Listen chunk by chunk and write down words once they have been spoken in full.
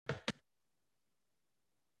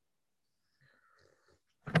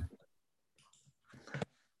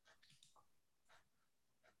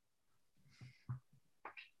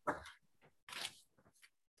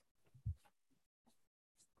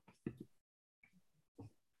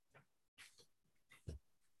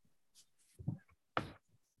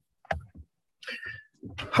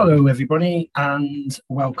Hello everybody and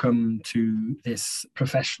welcome to this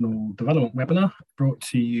professional development webinar brought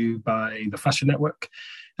to you by the Fashion Network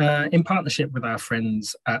in partnership with our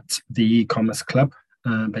friends at the E-Commerce Club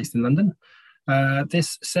based in London.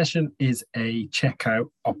 This session is a checkout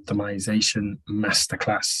optimization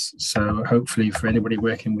masterclass. So hopefully for anybody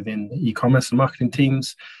working within the e-commerce and marketing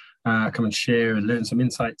teams, come and share and learn some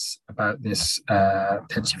insights about this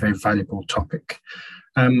potentially very valuable topic.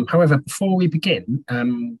 However, before we begin,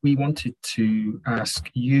 we wanted to ask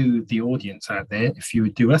you, the audience out there, if you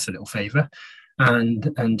would do us a little favour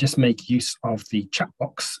and just make use of the chat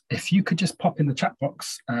box. If you could just pop in the chat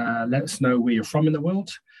box, let us know where you're from in the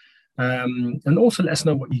world, and also let us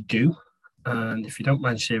know what you do. And if you don't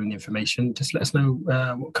mind sharing the information, just let us know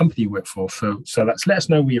what company you work for. So that's let us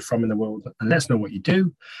know where you're from in the world and let us know what you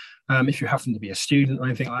do. If you happen to be a student or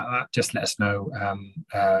anything like that, just let us know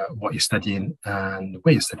what you're studying and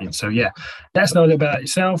where you're studying. So yeah, let us know a little bit about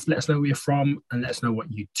yourself, let us know where you're from, and let us know what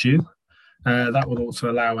you do. That will also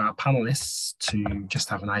allow our panelists to just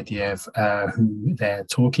have an idea of who they're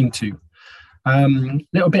talking to.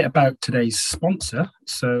 Little bit about today's sponsor.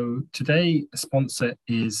 So today the sponsor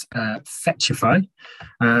is Fetchify,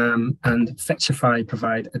 and Fetchify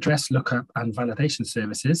provide address lookup and validation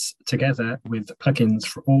services together with plugins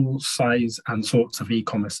for all size and sorts of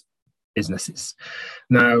e-commerce businesses.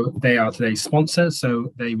 Now they are today's sponsor,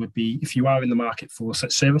 so they would be, if you are in the market for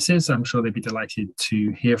such services, I'm sure they'd be delighted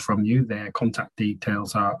to hear from you. Their contact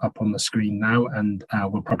details are up on the screen now, and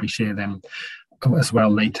we'll probably share them as well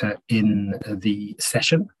later in the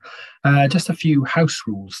session. Just a few house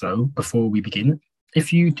rules though before we begin.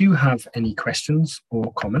 If you do have any questions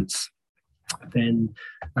or comments, then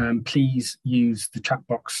please use the chat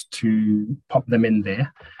box to pop them in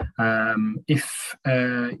there. If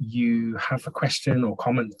you have a question or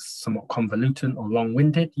comment that's somewhat convoluted or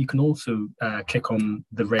long-winded, you can also click on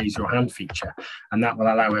the raise your hand feature, and that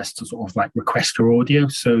will allow us to sort of like request your audio,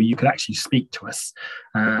 so you can actually speak to us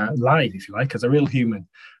live if you like as a real human.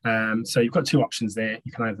 So you've got two options there.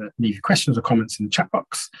 You can either leave your questions or comments in the chat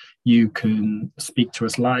box. You can speak to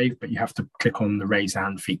us live, but you have to click on the raise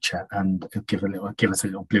hand feature and give us a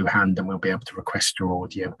little blue hand, and we'll be able to request your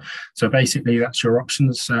audio. So basically that's your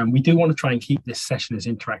options. We do want to try and keep this session as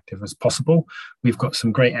interactive as possible. We've got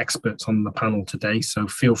some great experts on the panel today, so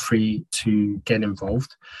feel free to get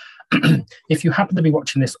involved. If you happen to be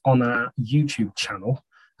watching this on our YouTube channel,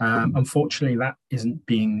 unfortunately, that isn't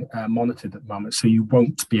being monitored at the moment, so you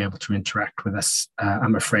won't be able to interact with us,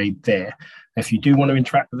 I'm afraid, there. If you do want to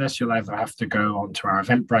interact with us, you'll either have to go onto our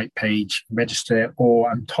Eventbrite page, register,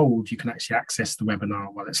 or I'm told you can actually access the webinar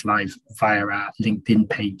while it's live via our LinkedIn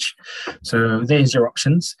page. So there's your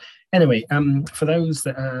options. Anyway, for those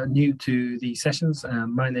that are new to the sessions,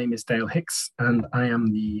 my name is Dale Hicks, and I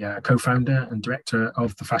am the co-founder and director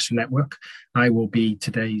of the Fashion Network. I will be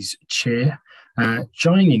today's chair.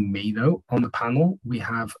 Joining me, though, on the panel, we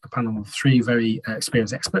have a panel of three very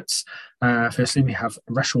experienced experts. Firstly, we have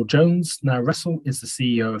Russell Jones. Now, Russell is the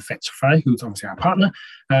CEO of Fetchify, who's obviously our partner,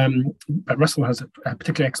 but Russell has a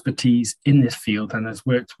particular expertise in this field and has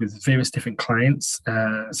worked with various different clients,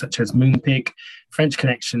 such as Moonpig, French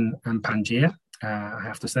Connection, and Pangea. I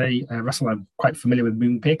have to say, Russell, I'm quite familiar with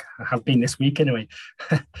Moonpig. I have been this week anyway.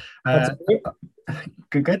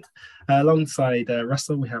 Good. Alongside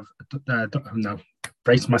Russell, we have,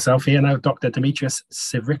 brace myself here now, Dr. Demetrius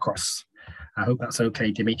Sivrikos. I hope that's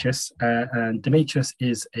okay, Demetrius. And Demetrius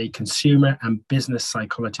is a consumer and business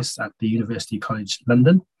psychologist at the University College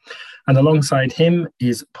London. And alongside him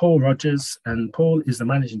is Paul Rogers, and Paul is the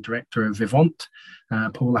managing director of Vivant.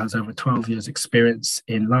 Paul has over 12 years experience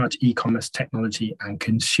in large e-commerce technology and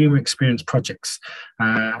consumer experience projects.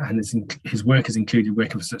 And his work has included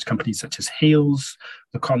working for such companies such as Heels,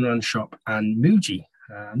 the Conran Shop, and Muji,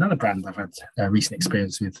 another brand I've had recent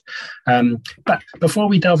experience with. But before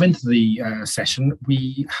we delve into the session,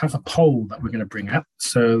 we have a poll that we're going to bring up.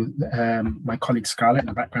 So my colleague Scarlett in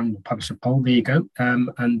the background will publish a poll. There you go.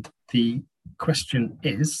 And the question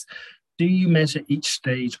is, do you measure each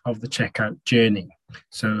stage of the checkout journey?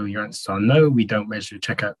 So your answers are no, we don't measure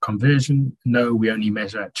checkout conversion. No, we only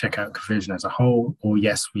measure checkout conversion as a whole. Or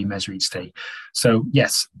yes, we measure each stage. So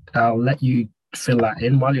yes, I'll let you fill that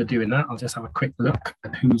in. While you're doing that, I'll just have a quick look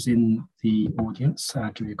at who's in the audience.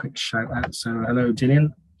 I'll give you a quick shout out. So hello,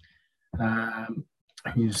 Gillian,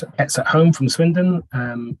 who's Pets at Home from Swindon.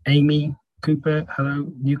 Amy Cooper,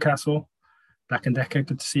 hello, Newcastle. Black and Decker,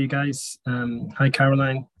 good to see you guys. Hi,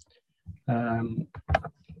 Caroline. Who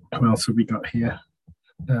else have we got here?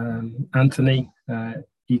 Anthony,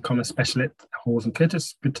 e-commerce specialist, Halls and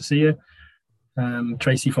Curtis, good to see you.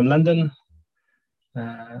 Tracy from London.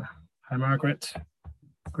 Hi, Margaret.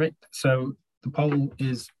 Great. So the poll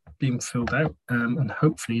is being filled out, and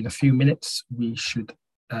hopefully in a few minutes we should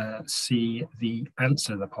see the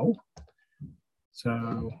answer to the poll.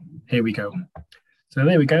 So here we go. So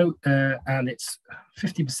there we go. And it's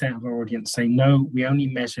 50% of our audience say no, we only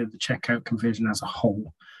measure the checkout conversion as a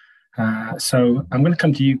whole. So I'm going to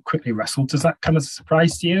come to you quickly, Russell. Does that come as a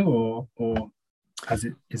surprise to you, or is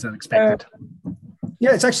that expected?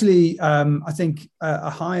 Yeah, it's actually, I think, a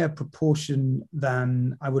higher proportion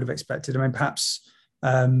than I would have expected. I mean, perhaps,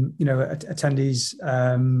 attendees,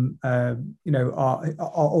 are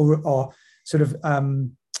sort of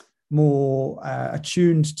more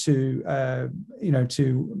attuned to, to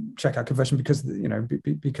checkout conversion because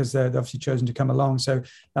they're obviously chosen to come along. So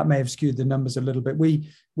that may have skewed the numbers a little bit.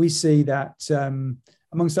 We see that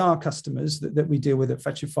amongst our customers that we deal with at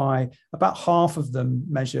Fetchify, about half of them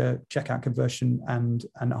measure checkout conversion and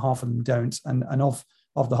half of them don't. And of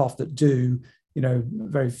the half that do,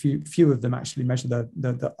 very few of them actually measure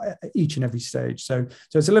the each and every stage. So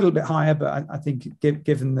it's a little bit higher, but I think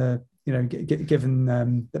given that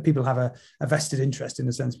people have a vested interest in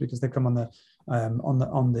a sense because they come on the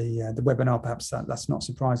webinar, perhaps that's not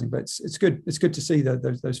surprising, but it's good to see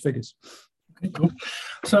those figures. Okay, cool.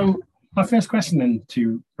 So my first question then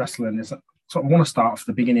to Russell is sort of want to start off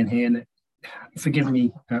the beginning here, and forgive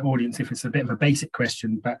me, audience, if it's a bit of a basic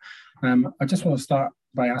question, but I just want to start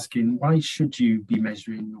by asking, why should you be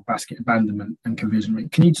measuring your basket abandonment and conversion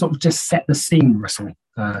rate? Can you sort of just set the scene, Russell,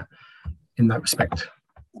 in that respect?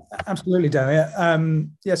 Absolutely, Dale.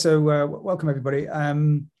 So welcome everybody.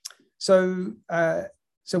 So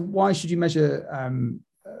why should you measure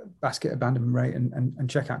basket abandonment rate and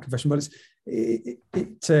checkout conversion? Well, it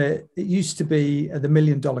used to be the $1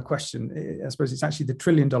 million question. I suppose it's actually the $1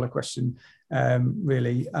 trillion question,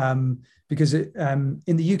 really, because in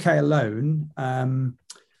the UK alone,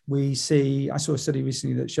 I saw a study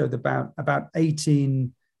recently that showed about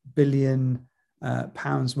 18 billion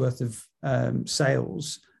pounds worth of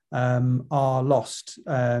sales are lost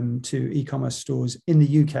to e-commerce stores in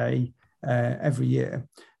the UK every year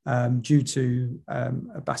due to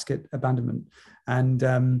a basket abandonment, and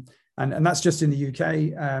that's just in the UK.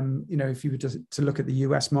 If you were to look at the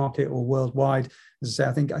US market or worldwide, as I say,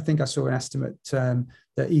 I think I saw an estimate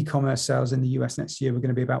that e-commerce sales in the US next year were going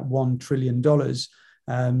to be about $1 trillion.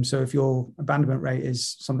 So if your abandonment rate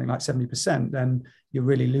is something like 70%, then you're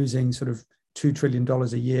really losing sort of $2 trillion a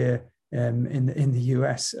year in the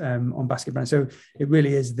US on basket brand. So it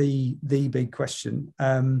really is the big question.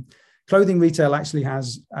 Clothing retail actually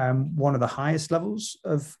has one of the highest levels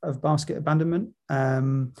of basket abandonment.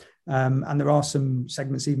 And there are some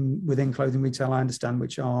segments even within clothing retail, I understand,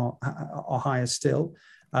 which are higher still.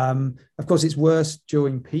 Of course, it's worse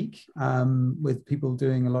during peak with people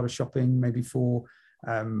doing a lot of shopping, maybe for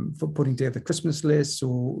putting together Christmas lists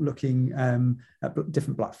or looking at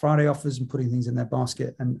different Black Friday offers and putting things in their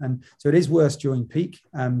basket. And so it is worse during peak.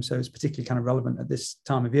 So it's particularly kind of relevant at this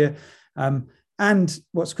time of year. And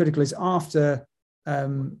what's critical is after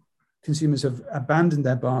consumers have abandoned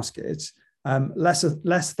their baskets,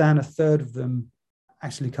 less than a third of them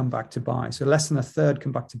actually come back to buy. So less than a third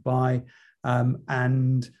come back to buy,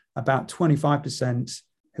 and about 25%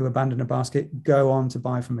 who abandon a basket go on to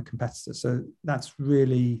buy from a competitor. So that's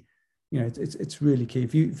really, it's really key.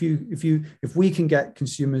 If we can get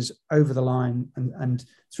consumers over the line and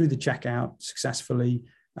through the checkout successfully,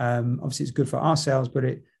 obviously it's good for our sales, but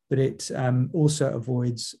it also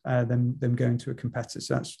avoids them going to a competitor.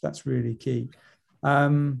 So that's really key.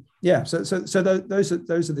 So those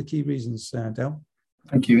are the key reasons, Dale.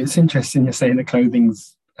 Thank you. It's interesting you're saying that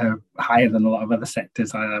clothing's higher than a lot of other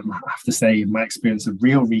sectors. I have to say, in my experience of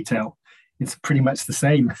real retail, it's pretty much the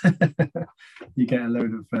same. You get a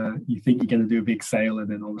load of, you think you're going to do a big sale, and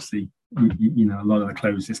then obviously, a lot of the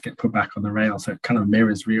clothes just get put back on the rail. So it kind of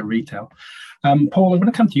mirrors real retail. Paul, I'm going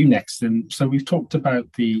to come to you next. And so we've talked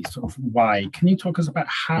about the sort of why. Can you talk us about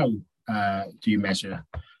how do you measure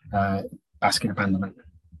basket abandonment?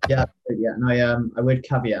 Yeah, and I would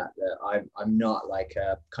caveat that I'm not like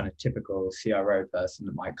a kind of typical CRO person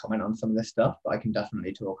that might comment on some of this stuff, but I can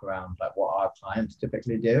definitely talk around like what our clients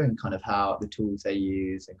typically do and kind of how the tools they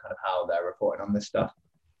use and kind of how they're reporting on this stuff.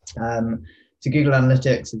 So Google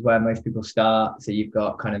Analytics is where most people start. So you've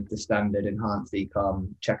got kind of the standard enhanced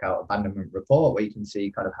ecom checkout abandonment report where you can see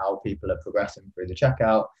kind of how people are progressing through the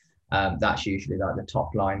checkout. That's usually like the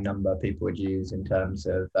top line number people would use in terms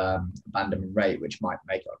of abandonment rate, which might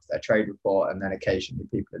make up their trade report. And then occasionally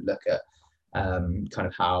people would look at kind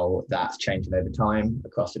of how that's changing over time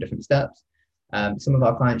across the different steps. Some of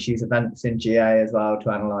our clients use events in GA as well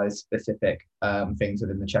to analyze specific things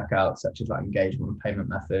within the checkout, such as like engagement and payment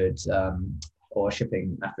methods, or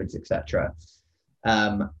shipping methods, etc.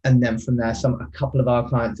 And then from there, a couple of our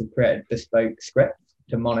clients have created bespoke scripts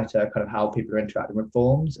to monitor kind of how people are interacting with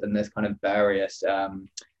forms. And there's kind of various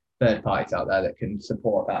third parties out there that can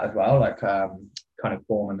support that as well, like kind of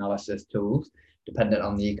form analysis tools, dependent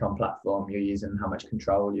on the ecom platform you're using, how much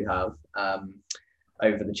control you have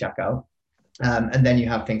over the checkout. And then you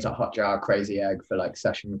have things like Hotjar, Crazy Egg for like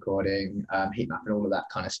session recording, heat map, and all of that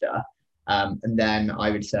kind of stuff. And then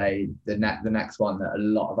I would say the next one that a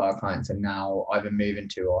lot of our clients are now either moving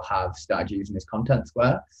to or have started using is Content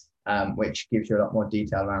Square, which gives you a lot more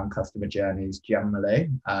detail around customer journeys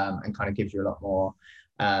generally, and kind of gives you a lot more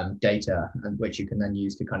data, and which you can then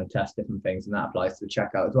use to kind of test different things, and that applies to the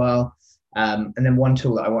checkout as well. And then one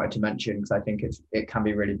tool that I wanted to mention, because I think it can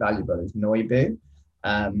be really valuable, is Noibu.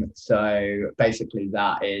 So basically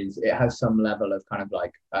it has some level of kind of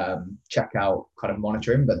like checkout kind of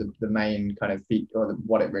monitoring, but the main kind of feature, or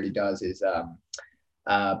what it really does is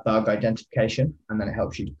bug identification, and then it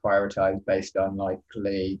helps you to prioritize based on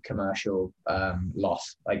likely commercial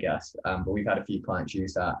loss, I guess. But we've had a few clients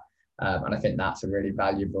use that, and I think that's a really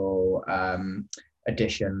valuable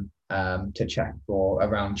addition to check for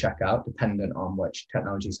around checkout, dependent on which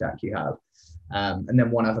technology stack you have. And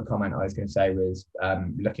then one other comment I was going to say was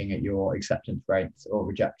looking at your acceptance rates or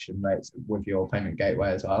rejection rates with your payment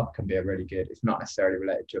gateway as well can be a really good, it's not necessarily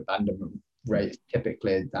related to abandonment rates,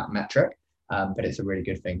 typically that metric, but it's a really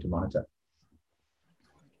good thing to monitor.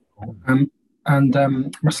 Russell,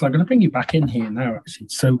 I'm going to bring you back in here now, actually.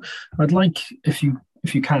 So I'd like, if you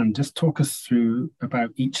can, just talk us through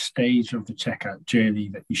about each stage of the checkout journey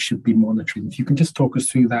that you should be monitoring. If you can just talk us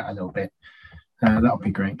through that a little bit, that would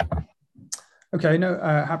be great. Okay, no,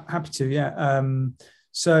 happy to, yeah.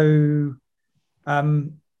 So I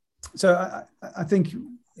think,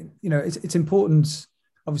 it's important,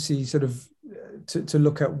 obviously, sort of to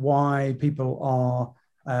look at why people are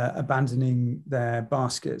abandoning their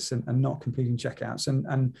baskets and not completing checkouts,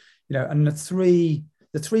 and the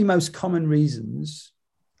three most common reasons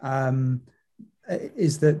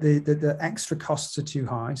is that the extra costs are too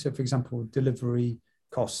high. So, for example, delivery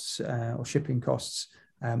costs or shipping costs.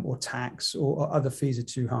 Or tax or other fees are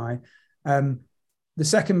too high. The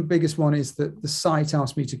second biggest one is that the site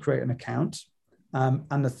asked me to create an account.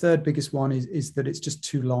 And the third biggest one is that it's just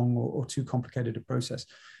too long or too complicated a process.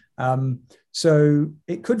 So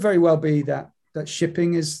it could very well be that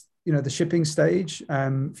shipping is, the shipping stage.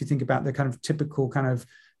 If you think about the kind of typical kind of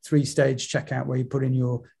 3-stage checkout where you put in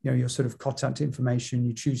your sort of contact information,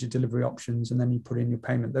 you choose your delivery options, and then you put in your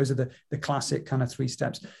payment. Those are the classic kind of 3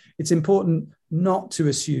 steps. It's important not to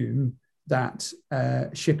assume that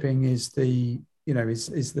shipping is the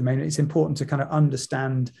main. It's important to kind of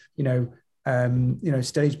understand,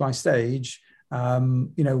 stage by stage,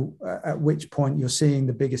 at which point you're seeing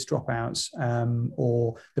the biggest dropouts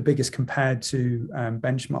or the biggest compared to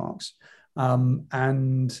benchmarks,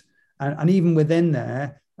 and even within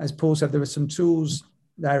there. As Paul said, there are some tools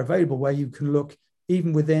that are available where you can look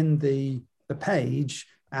even within the page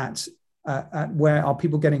at where are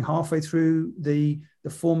people getting halfway through the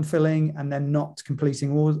form filling and then not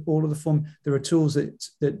completing all of the form. There are tools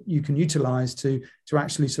that you can utilize to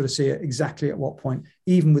actually sort of see exactly at what point,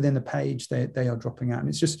 even within the page, they are dropping out. And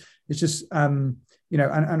it's just and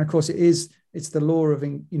of course it's the law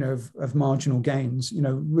of marginal gains.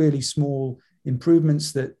 Really small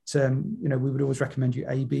improvements that we would always recommend you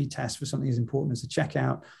A/B test for something as important as a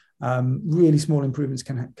checkout. Really small improvements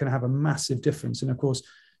can have a massive difference, and of course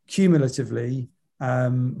cumulatively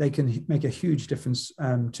they can make a huge difference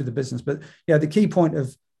to the business. But yeah, the key point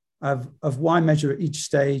of why measure at each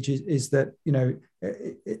stage is that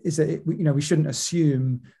we shouldn't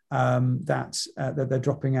assume that they're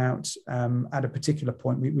dropping out at a particular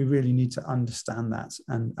point. We really need to understand that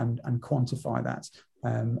and quantify that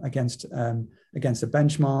against a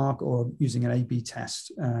benchmark or using an A/B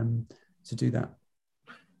test to do that.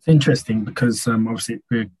 It's interesting because obviously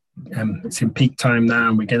it's in peak time now,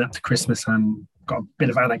 and we're getting up to Christmas. Got a bit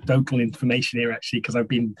of anecdotal information here actually, because I've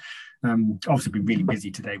been obviously been really busy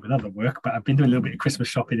today with other work, but I've been doing a little bit of Christmas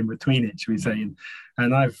shopping in between it, shall we say,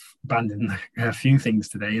 and I've abandoned a few things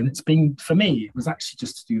today. And it's been, for me, it was actually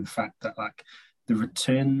just to do with the fact that like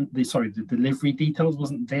the delivery details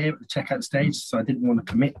wasn't there at the checkout stage, so I didn't want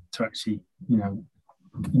to commit to actually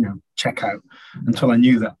check out until I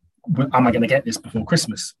knew that, am I going to get this before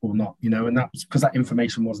Christmas or not? And that's because that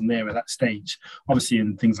information wasn't there at that stage. Obviously,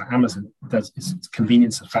 in things like Amazon, its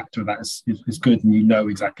convenience factor of that is good, and you know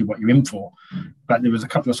exactly what you're in for. But there was a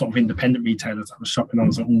couple of sort of independent retailers that I was shopping on. I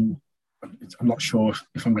was like, I'm not sure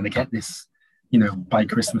if I'm going to get this, by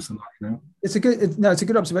Christmas or not. It's a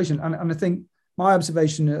good observation, and I think my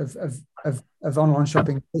observation of of online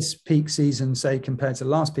shopping this peak season, say compared to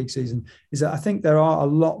last peak season, is that I think there are a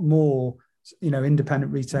lot more,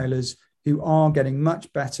 independent retailers who are getting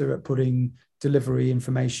much better at putting delivery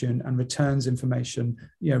information and returns information,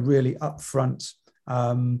 really upfront.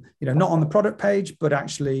 Not on the product page, but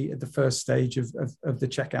actually at the first stage of the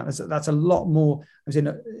checkout. That's a lot more. As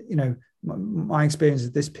in, my experience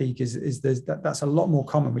at this peak is that's a lot more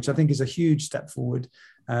common, which I think is a huge step forward,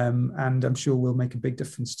 and I'm sure will make a big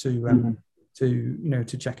difference to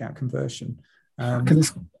checkout conversion.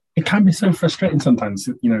 Because it can be so frustrating sometimes,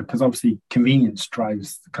 because obviously convenience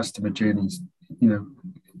drives the customer journeys,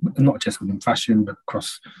 not just within fashion, but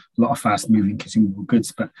across a lot of fast-moving consumable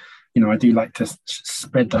goods. But I do like to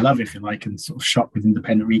spread the love, if you like, and sort of shop with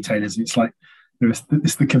independent retailers. It's like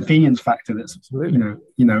it's the convenience factor that's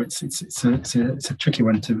it's a tricky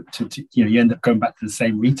one to you end up going back to the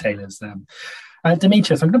same retailers.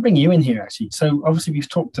 Demetrius, I'm going to bring you in here actually. So obviously we've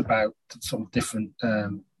talked about sort of different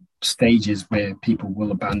stages where people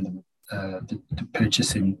will abandon the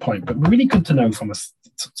purchasing point, but really good to know from a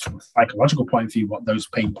sort of psychological point of view what those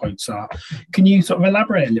pain points are. Can you sort of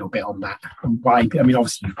elaborate a little bit on that and why? I mean,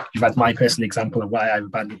 obviously you've had my personal example of why I've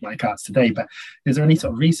abandoned my carts today, but is there any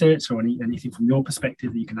sort of research or anything from your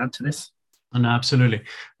perspective that you can add to this? No, absolutely.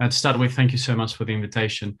 To start with, thank you so much for the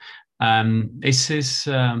invitation. This is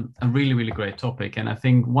a really, really great topic. And I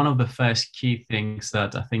think one of the first key things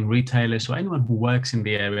that I think retailers or anyone who works in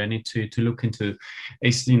the area need to look into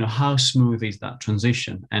is, how smooth is that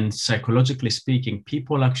transition? And psychologically speaking,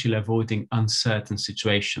 people actually avoiding uncertain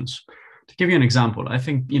situations. To give you an example, I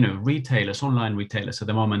think, retailers, online retailers at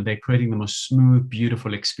the moment, they're creating the most smooth,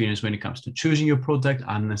 beautiful experience when it comes to choosing your product,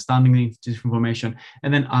 understanding the information,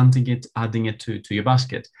 and then adding it to your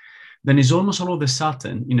basket. Then it's almost all of a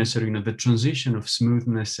sudden, the transition of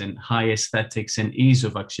smoothness and high aesthetics and ease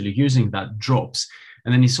of actually using that drops.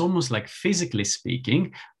 And then it's almost like, physically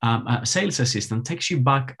speaking, a sales assistant takes you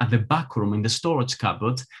back at the back room in the storage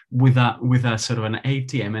cupboard with a sort of an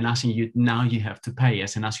ATM and asking you, now you have to pay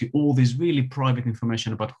us, and ask you all this really private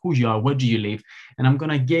information about who you are, where do you live, and I'm going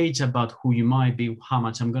to gauge about who you might be, how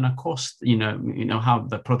much I'm going to cost, how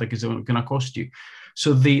the product is going to cost you.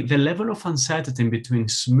 So the level of uncertainty between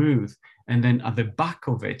smooth and then at the back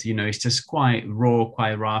of it, it's just quite raw,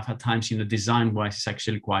 quite rough. At times, design-wise, it's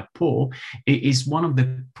actually quite poor. It is one of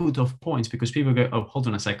the put-off points because people go, oh, hold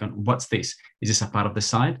on a second, what's this? Is this a part of the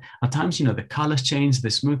site? At times, the colors change, the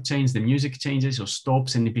smooth change, the music changes or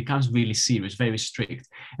stops, and it becomes really serious, very strict.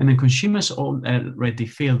 And then consumers already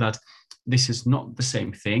feel that this is not the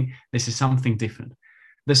same thing. This is something different.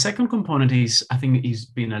 The second component is, I think is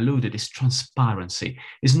been alluded, is transparency.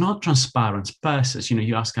 It's not transparent versus,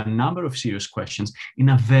 you ask a number of serious questions in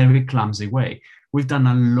a very clumsy way. We've done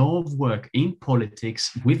a lot of work in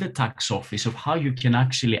politics with the tax office of how you can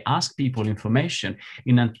actually ask people information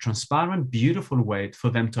in a transparent, beautiful way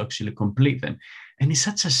for them to actually complete them. And it's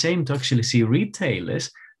such a shame to actually see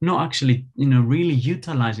retailers not actually, really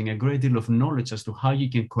utilizing a great deal of knowledge as to how you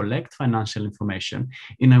can collect financial information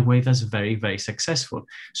in a way that's very, very successful.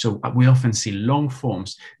 So we often see long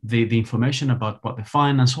forms, the information about what the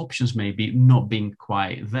finance options may be not being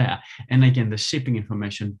quite there. And again, the shipping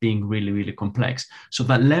information being really, really complex. So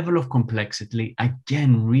that level of complexity,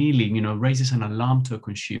 again, really, raises an alarm to a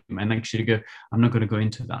consumer and actually go, I'm not going to go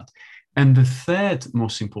into that. And the third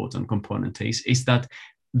most important component is that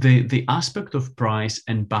the aspect of price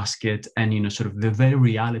and basket and sort of the very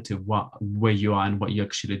reality of where you are and what you're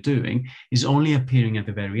actually doing is only appearing at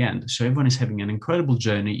the very end. So everyone is having an incredible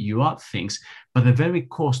journey. You add things, but the very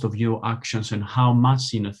cost of your actions and how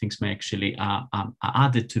much things may actually are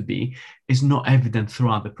added to be is not evident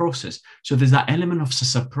throughout the process. So there's that element of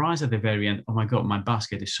surprise at the very end. Oh my God, my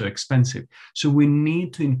basket is so expensive. So we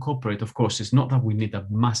need to incorporate, of course, it's not that we need a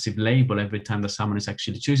massive label every time that someone is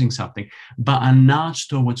actually choosing something, but a nudge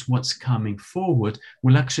towards what's coming forward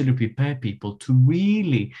will actually prepare people to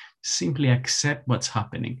really simply accept what's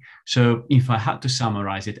happening. So if I had to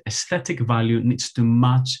summarize it, aesthetic value needs to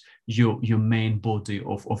match your main body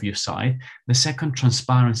of your site. The second,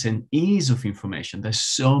 transparency and ease of information. There's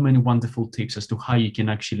so many wonderful tips as to how you can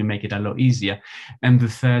actually make it a lot easier. And the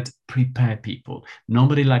third, prepare people.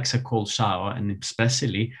 Nobody likes a cold shower, and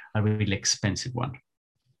especially a really expensive one.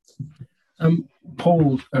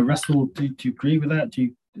 Paul, Russell, do you agree with that?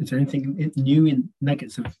 Is there anything new in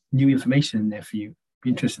nuggets of new information in there for you?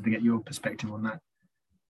 Be interested to get your perspective on that.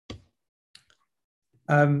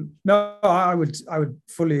 No, I would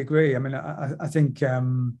fully agree. I mean, I think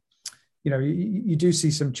you do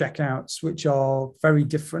see some checkouts which are very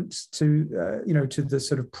different to to the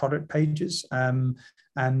sort of product pages, and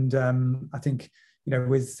I think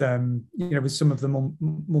with with some of the more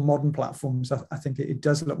modern platforms, I think it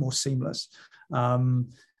does look more seamless. And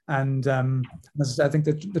as I said, I think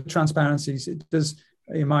the transparencies, it does,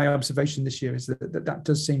 in my observation this year, is that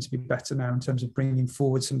does seem to be better now in terms of bringing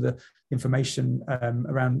forward some of the information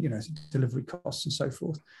around delivery costs and so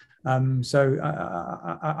forth. So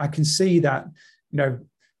I can see that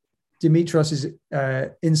Dimitrios's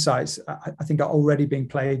insights, I think, are already being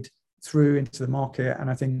played through into the market, and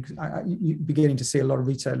I think you're beginning to see a lot of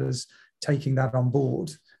retailers taking that on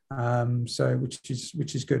board. So which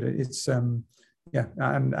is good. It's and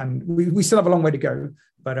we still have a long way to go,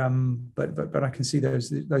 but I can see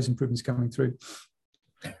those improvements coming through.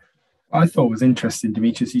 I thought was interesting,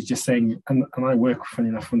 Demetrius, he's just saying, and I work, funny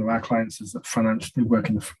enough, one of our clients is they work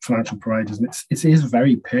in the financial providers, and it is a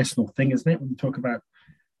very personal thing, isn't it? When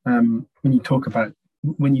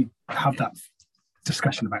you have that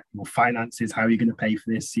discussion about your finances, how are you going to pay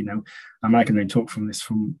for this? Am I going to talk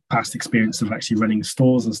from past experience of actually running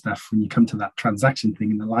stores and stuff? When you come to that transaction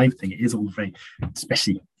thing and the live thing, it is all very,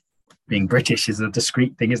 especially being British is a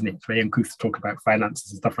discreet thing, isn't it? It's very uncouth to talk about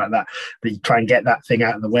finances and stuff like that, but you try and get that thing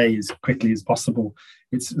out of the way as quickly as possible.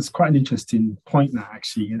 It's quite an interesting point, that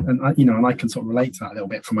actually, and I can sort of relate to that a little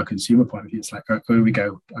bit from a consumer point of view. It's like, oh, here we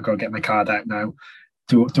go, I've got to get my card out now.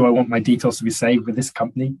 Do I want my details to be saved with this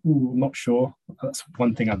company? Ooh, I'm not sure. That's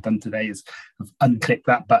one thing I've done today, is I've unclicked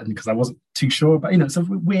that button because I wasn't too sure. But it's a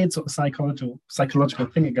weird sort of psychological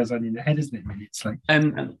thing that goes on in your head, isn't it? Really, it's like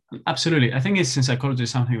absolutely. I think it's in psychology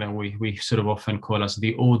something that we sort of often call as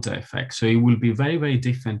the order effect. So it will be very, very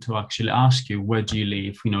different to actually ask you, where do you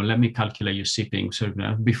live? Let me calculate your shipping. So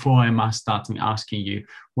before I'm starting asking you,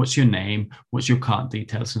 what's your name, what's your card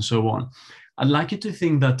details, and so on. I'd like you to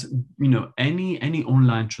think that, any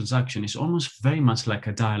online transaction is almost very much like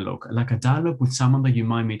a dialogue with someone that you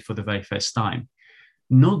might meet for the very first time.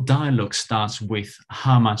 No dialogue starts with,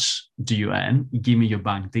 how much do you earn? Give me your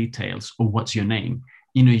bank details, or what's your name?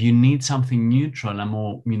 You need something neutral and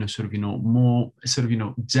more, more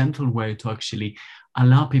gentle way to actually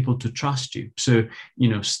allow people to trust you. So,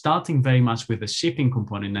 starting very much with the shipping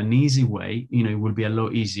component, an easy way, it will be a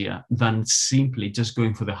lot easier than simply just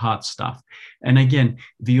going for the hard stuff. And again,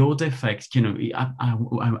 the order effect, I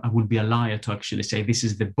would be a liar to actually say this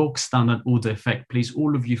is the box standard order effect. Please,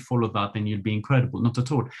 all of you follow that and you'll be incredible. Not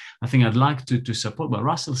at all. I think I'd like to support what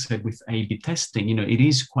Russell said with A/B testing. It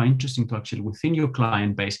is quite interesting to actually, within your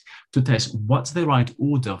client base, to test what's the right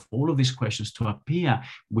order of all of these questions to appear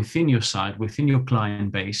within your site, within your client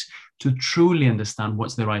base, to truly understand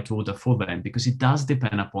what's the right order for them, because it does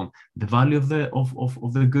depend upon the value of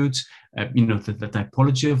the goods, the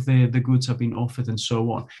typology of the goods are being offered, and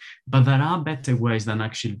so on. But there are better ways than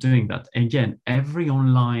actually doing that. Again, every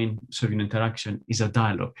online sort of interaction is a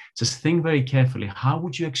dialogue. Just think very carefully, how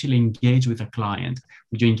would you actually engage with a client?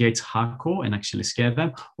 Would you engage hardcore and actually scare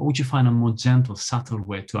them, or would you find a more gentle, subtle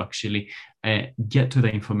way to actually get to the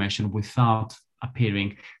information without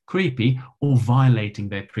appearing creepy or violating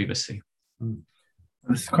their privacy?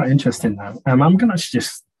 It's quite interesting now. I'm going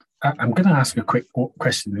to ask a quick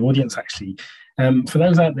question to the audience, actually. For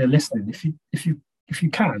those out there listening, if you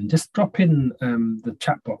can, just drop in the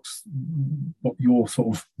chat box what your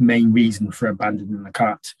sort of main reason for abandoning the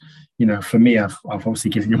cart. For me, I've obviously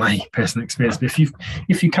given you my personal experience, but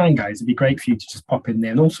if you can, guys, it'd be great for you to just pop in there.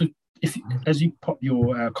 And also, as you pop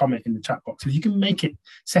your comment in the chat box, if you can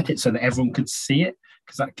set it so that everyone could see it,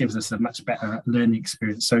 because that gives us a much better learning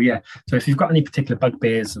experience. So if you've got any particular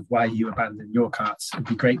bugbears of why you abandoned your carts, it'd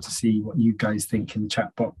be great to see what you guys think in the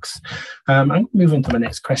chat box. I'm going to move on to my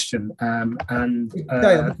next question. There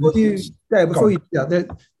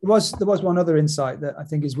was one other insight that I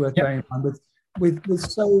think is worth bearing in mind with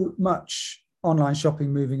so much online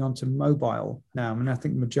shopping moving on to mobile now. I mean, I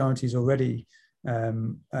think the majority is already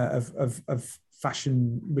of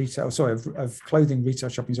fashion retail, of clothing retail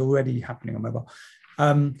shopping is already happening on mobile.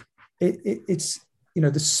 It's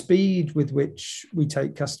the speed with which we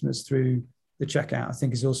take customers through the checkout, I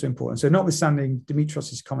think, is also important. So, notwithstanding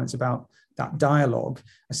Dimitrios's comments about that dialogue,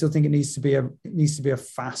 I still think it needs to be a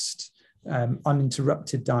fast,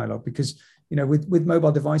 uninterrupted dialogue, because with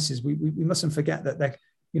mobile devices, we mustn't forget that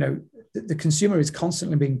the consumer is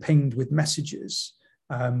constantly being pinged with messages.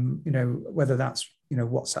 Whether that's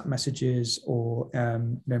WhatsApp messages or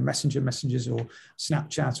Messenger messages or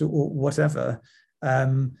Snapchat or whatever.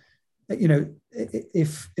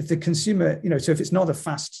 If the consumer, so if it's not a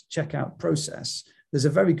fast checkout process, there's a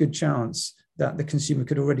very good chance that the consumer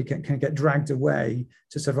could already get dragged away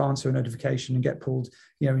to sort of answer a notification and get pulled,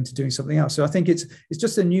 into doing something else. So I think it's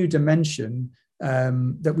just a new dimension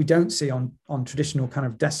that we don't see on traditional kind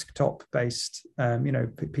of desktop based,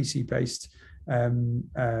 PC based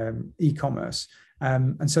e-commerce.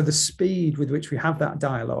 And so the speed with which we have that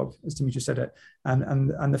dialogue, as Dimitri said it,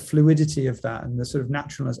 and the fluidity of that and the sort of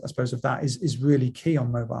naturalness, I suppose, of that is really key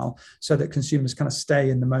on mobile, so that consumers kind of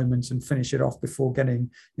stay in the moment and finish it off before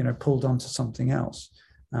getting, pulled onto something else.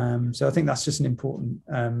 So I think that's just an important.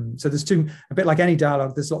 So there's a bit like any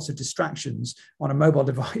dialogue. There's lots of distractions on a mobile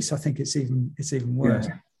device. I think it's even worse.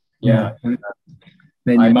 Yeah.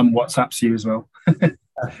 Then your mum WhatsApps you as well.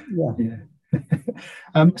 Yeah.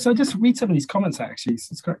 So just read some of these comments, actually.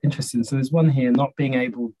 It's quite interesting. So there's one here: not being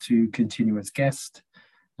able to continue as guest,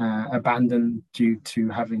 abandoned due to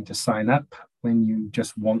having to sign up when you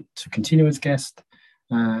just want to continue as guest,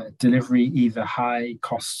 delivery either high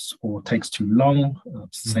costs or takes too long.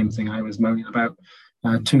 It's the same thing I was moaning about.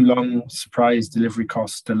 Too long, surprise delivery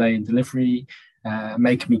costs, delay in delivery,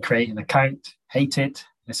 make me create an account, hate it,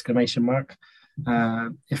 exclamation mark.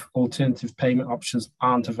 If alternative payment options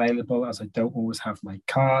aren't available, as I don't always have my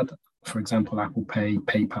card, for example, Apple Pay,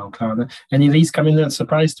 PayPal, Klarna. Any of these come in as a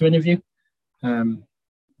surprise to any of you?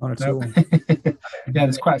 Not at all. Yeah,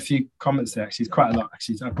 there's quite a few comments there, actually. It's quite a lot,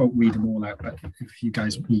 actually. I won't read them all out, but if you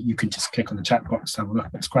guys, you can just click on the chat box to have a look.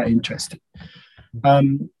 It's quite interesting.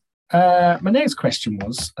 My next question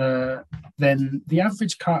was, then the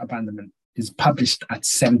average cart abandonment is published at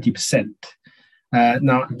 70%.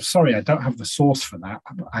 Now, I'm sorry, I don't have the source for that.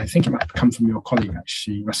 I think it might come from your colleague,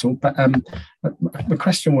 actually, Russell. But the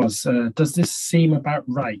question was, does this seem about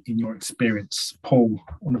right in your experience? Paul,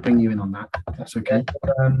 I want to bring you in on that, if that's okay.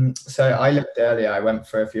 So I looked earlier, I went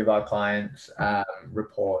for a few of our clients'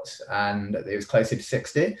 reports, and it was closer to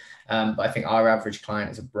 60. But I think our average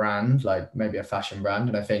client is a brand, like maybe a fashion brand.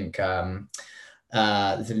 And I think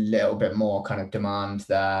there's a little bit more kind of demand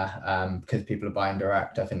there because people are buying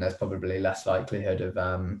direct. I think there's probably less likelihood of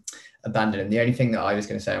abandoning. The only thing that I was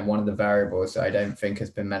going to say, and one of the variables that I don't think has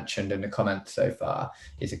been mentioned in the comments so far,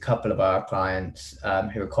 is a couple of our clients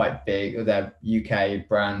who are quite big, they're UK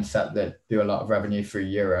brands that do a lot of revenue through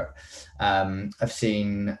Europe. I've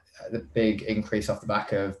seen the big increase off the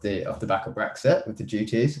back of Brexit with the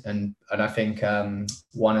duties, and I think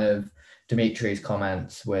one of Dimitri's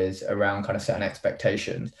comments was around kind of setting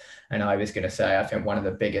expectations. And I was going to say, I think one of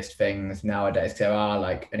the biggest things nowadays, there are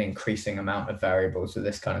like an increasing amount of variables with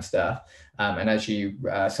this kind of stuff. And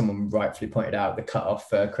as someone rightfully pointed out, the cutoff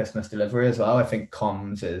for Christmas delivery as well, I think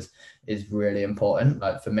comms is really important.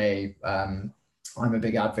 Like for me, I'm a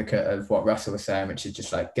big advocate of what Russell was saying, which is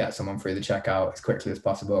just like get someone through the checkout as quickly as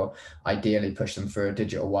possible. Ideally, push them through a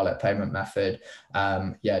digital wallet payment method.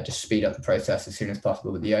 Just speed up the process as soon as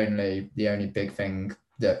possible. But the only big thing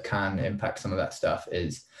that can impact some of that stuff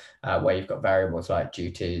is where you've got variables like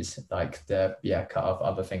duties, like the cut off,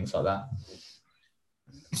 other things like that.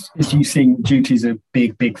 Do you think duties are a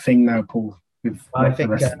big thing now, Paul? I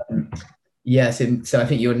think. Yes, so I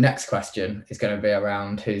think your next question is going to be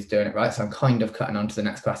around who's doing it right. So I'm kind of cutting on to the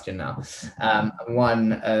next question now.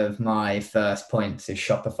 One of my first points is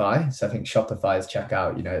Shopify. So I think Shopify's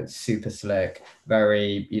checkout, it's super slick,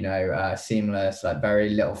 very, seamless, like very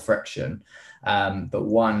little friction. But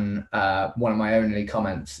one of my only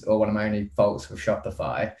comments, or one of my only faults with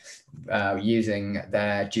Shopify, using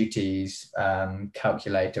their duties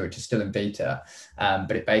calculator, which is still in beta,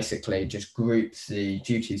 but it basically just groups the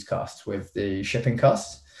duties costs with the shipping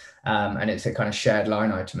costs. And it's a kind of shared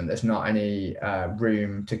line item, and there's not any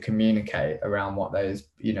room to communicate around what those,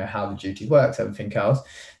 how the duty works, everything else.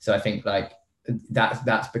 So I think like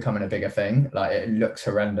that's becoming a bigger thing. Like it looks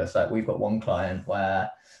horrendous. Like we've got one client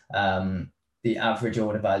where the average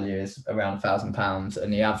order value is around £1,000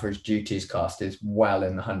 and the average duties cost is well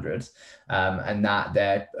in the hundreds. And that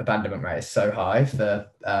their abandonment rate is so high for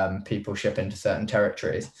people shipping to certain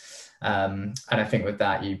territories. And I think with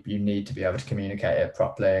that, you need to be able to communicate it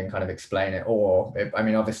properly and kind of explain it.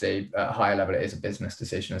 Obviously at a higher level, it is a business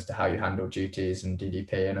decision as to how you handle duties and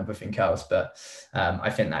DDP and everything else. But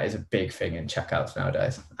I think that is a big thing in checkouts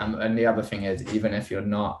nowadays. And the other thing is, even if you're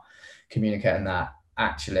not communicating that,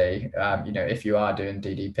 actually, if you are doing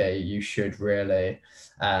DDP, you should really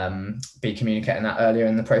be communicating that earlier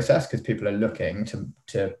in the process, because people are looking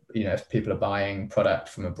to if people are buying product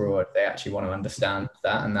from abroad, they actually want to understand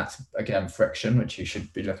that, and that's again friction, which you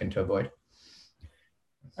should be looking to avoid.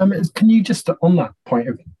 Can you just, on that point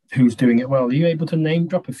of who's doing it well, are you able to name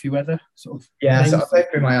drop a few other sort of names? So I'll go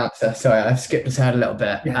through my answer. Sorry, I've skipped ahead a little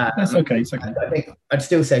bit. That's okay. It's okay. I think I'd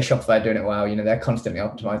still say Shopify are doing it well. They're constantly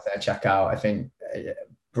optimizing their checkout. I think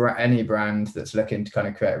any brand that's looking to kind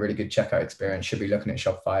of create a really good checkout experience should be looking at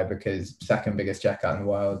Shopify, because second biggest checkout in the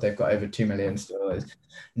world, they've got over 2 million stores,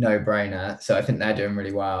 no brainer. So I think they're doing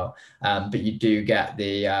really well. But you do get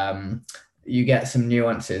the you get some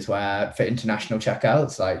nuances where for international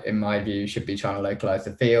checkouts, like in my view, you should be trying to localize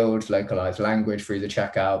the fields, localize language through the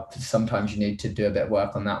checkout. Sometimes you need to do a bit of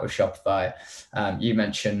work on that with Shopify. You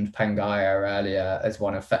mentioned Pangaya earlier as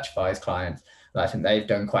one of Fetchify's clients. I think they've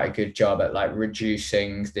done quite a good job at like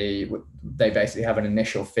reducing they basically have an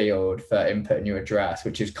initial field for inputting your address,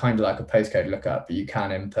 which is kind of like a postcode lookup, but you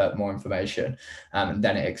can input more information, and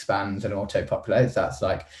then it expands and auto populates. That's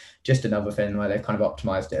like just another thing where they've kind of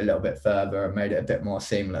optimized it a little bit further and made it a bit more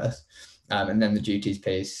seamless. And then the duties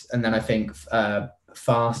piece. And then I think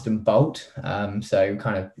fast and bolt. So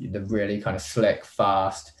kind of the really kind of slick,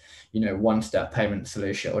 fast, one-step payment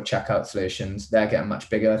solution or checkout solutions, they're getting much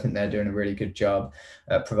bigger. I think they're doing a really good job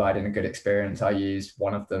at providing a good experience. I used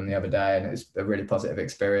one of them the other day and it was a really positive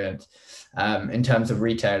experience. In terms of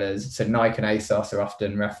retailers, so Nike and ASOS are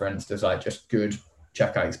often referenced as like just good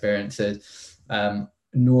checkout experiences.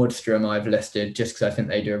 Nordstrom I've listed just because I think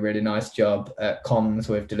they do a really nice job at comms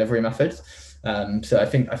with delivery methods. So I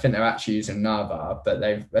think they're actually using Nava, but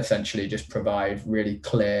they've essentially just provide really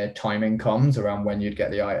clear timing comms around when you'd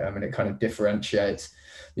get the item, and it kind of differentiates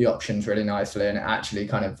the options really nicely, and it actually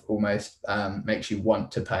kind of almost makes you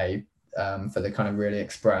want to pay for the kind of really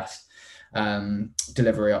express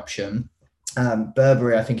delivery option.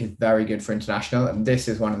 Burberry, I think, is very good for international, and this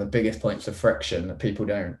is one of the biggest points of friction that people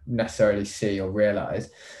don't necessarily see or realize.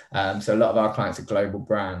 So a lot of our clients are global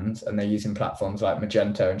brands, and they're using platforms like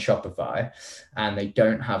Magento and Shopify, and they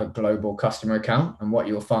don't have a global customer account. And what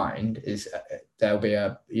you'll find is there'll be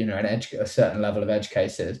a certain level of edge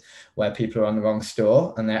cases where people are on the wrong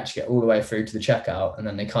store, and they actually get all the way through to the checkout, and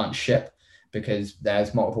then they can't ship because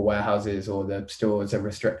there's multiple warehouses or the stores are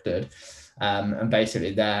restricted, and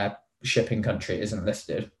basically their shipping country isn't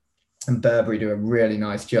listed. And Burberry do a really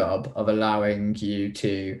nice job of allowing you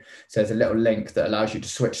to, so there's a little link that allows you to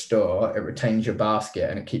switch store, it retains your basket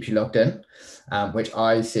and it keeps you logged in, which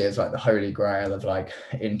I see as like the holy grail of like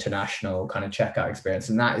international kind of checkout experience.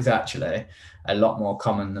 And that is actually a lot more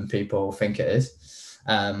common than people think it is.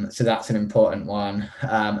 So that's an important one.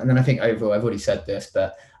 And then I think overall, I've already said this,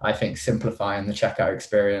 but I think simplifying the checkout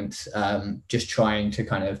experience, just trying to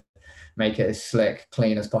kind of make it as slick,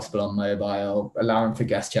 clean as possible on mobile, allowing for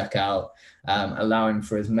guest checkout, allowing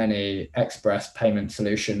for as many express payment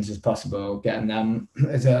solutions as possible, getting them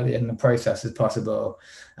as early in the process as possible.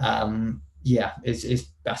 It's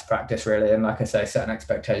best practice really. And like I say, setting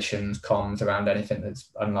expectations, comms around anything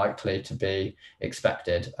that's unlikely to be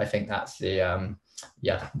expected. I think that's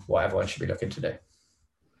what everyone should be looking to do.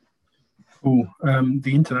 Cool.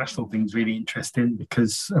 The international thing is really interesting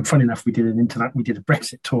because, funny enough, we did a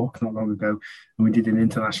Brexit talk not long ago, and we did an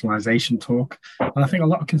internationalization talk. And I think a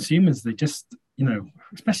lot of consumers, they just,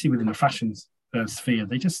 especially within the fashion sphere,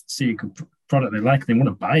 they just see a good product they like, they want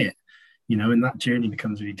to buy it, and that journey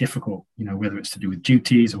becomes really difficult, whether it's to do with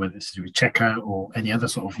duties or whether it's to do with checkout or any other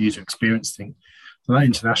sort of user experience thing. So that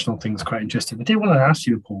international thing is quite interesting. I did want to ask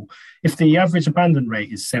you, Paul, if the average abandon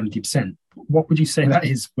rate is 70%, what would you say that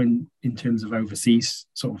is when in terms of overseas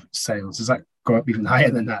sort of sales? Does that go up even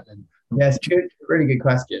higher than that? Yeah, it's a really good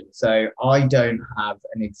question. So I don't have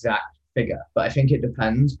an exact figure, but I think it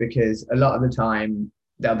depends because a lot of the time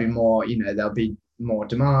there'll be more, there'll be more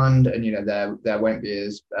demand, and there won't be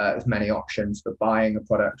as many options for buying a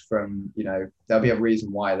product from, there'll be a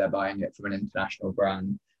reason why they're buying it from an international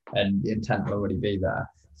brand, and the intent will already be there.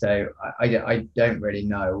 So I don't really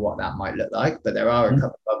know what that might look like, but there are a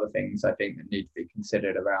couple of other things I think that need to be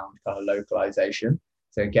considered around kind of localization.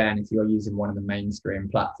 So again, if you're using one of the mainstream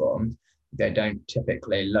platforms, they don't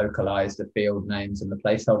typically localize the field names and the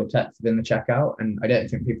placeholder text within the checkout. And I don't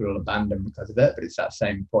think people will abandon because of it, but it's that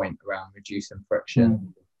same point around reducing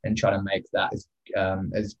friction and trying to make that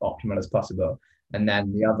as optimal as possible. And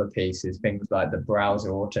then the other piece is things like the browser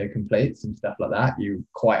autocompletes and stuff like that. You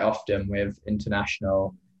quite often with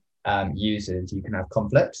international users, you can have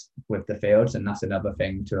conflicts with the fields, and that's another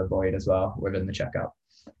thing to avoid as well within the checkout.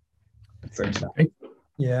 For international.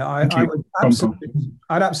 Yeah,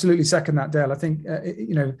 I'd absolutely second that, Dale. I think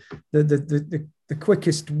the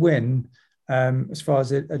quickest win as far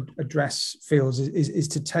as address fields is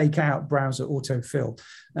to take out browser autofill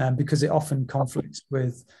because it often conflicts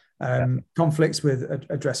with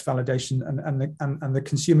address validation, and the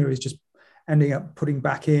consumer is just ending up putting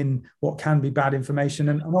back in what can be bad information,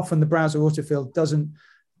 and often the browser autofill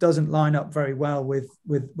doesn't line up very well with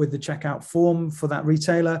the checkout form for that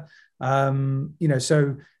retailer.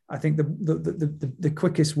 So I think the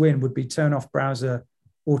quickest win would be turn off browser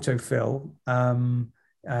autofill,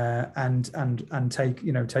 and take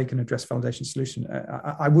an address validation solution.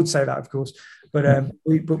 I would say that, of course, but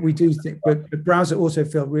we do think, but the browser also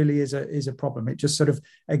fill really is a problem. It just sort of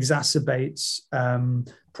exacerbates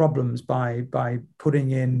problems by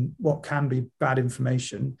putting in what can be bad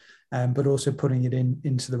information, but also putting it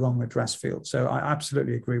into the wrong address field. So I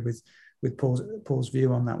absolutely agree with Paul's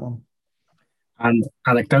view on that one. And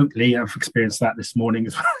anecdotally, I've experienced that this morning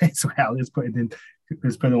as well. It's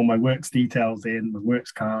putting all my works details in, my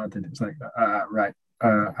works card, and it's like, right,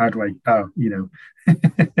 how do I?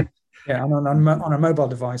 Yeah, and on a mobile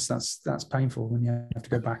device, that's painful when you have to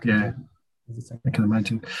go back. Yeah, I can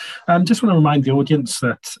imagine. Just want to remind the audience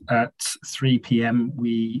that at 3 p.m.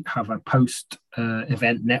 we have a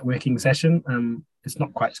post-event networking session. It's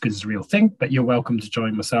not quite as good as the real thing, but you're welcome to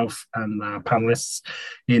join myself and our panelists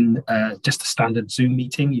in just a standard Zoom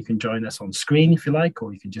meeting. You can join us on screen if you like,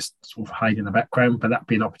 or you can just sort of hide in the background, but that'd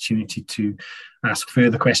be an opportunity to ask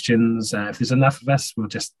further questions. If there's enough of us, we'll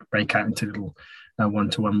just break out into little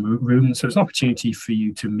one-to-one rooms. So it's an opportunity for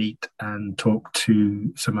you to meet and talk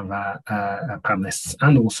to some of our panelists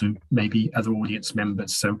and also maybe other audience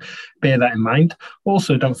members. So bear that in mind.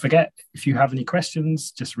 Also, don't forget, if you have any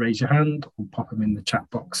questions, just raise your hand or pop them in the chat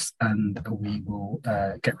box and we will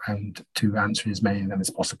get round to answering as many of them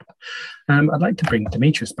as possible. I'd like to bring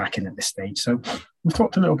Demetrius back in at this stage. So we've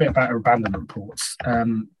talked a little bit about abandonment reports,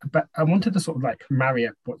 but I wanted to sort of like marry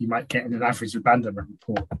up what you might get in an average abandonment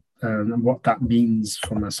report and what that means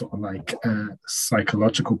from a sort of like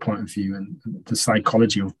psychological point of view and the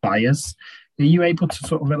psychology of buyers. Are you able to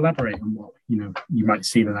sort of elaborate on what you might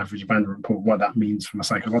see in an average abandonment report, what that means from a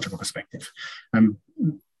psychological perspective?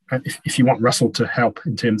 If you want Russell to help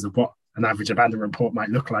in terms of what an average abandonment report might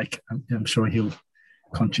look like, I'm sure he'll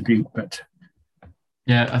contribute. But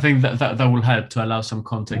yeah, I think that will help to allow some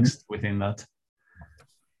context within that.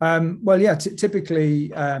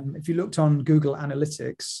 Typically, if you looked on Google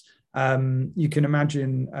Analytics, you can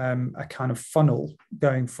imagine a kind of funnel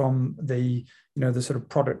going from the sort of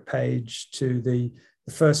product page to the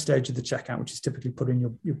first stage of the checkout, which is typically put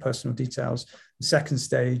in your personal details. The second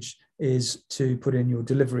stage is to put in your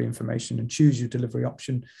delivery information and choose your delivery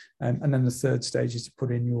option. And then the third stage is to put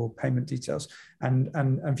in your payment details. And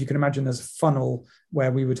if you can imagine, there's a funnel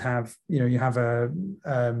where we would have, you have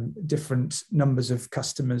different numbers of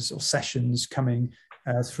customers or sessions coming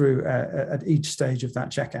through at each stage of that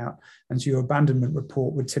checkout. And so your abandonment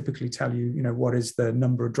report would typically tell you, what is the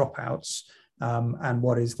number dropouts and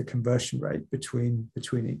what is the conversion rate between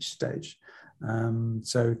each stage.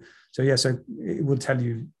 So it will tell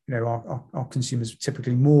you, our consumers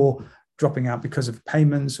typically more dropping out because of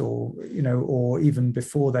payments, or even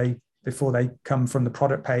before they come from the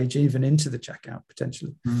product page, even into the checkout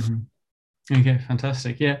potentially. Mm-hmm. Okay,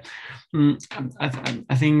 fantastic. Yeah,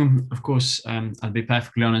 I think, of course, I'll be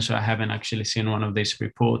perfectly honest, I haven't actually seen one of these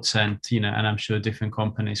reports, and and I'm sure different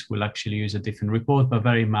companies will actually use a different report, but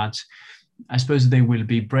very much, I suppose they will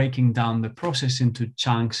be breaking down the process into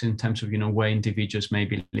chunks in terms of where individuals may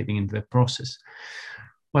be living in the process.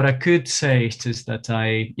 What I could say is just that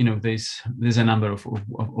there's a number of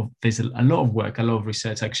there's a lot of work, a lot of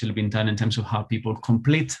research actually been done in terms of how people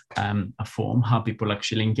complete a form, how people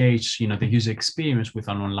actually engage, the user experience with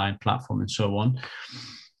an online platform and so on.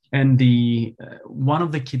 And the one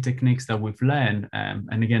of the key techniques that we've learned,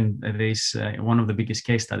 and again, there's one of the biggest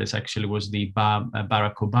case studies actually was the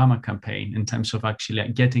Barack Obama campaign in terms of actually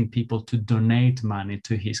getting people to donate money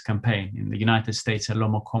to his campaign. In the United States, a lot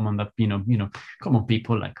more common that common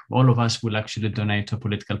people like all of us will actually donate to a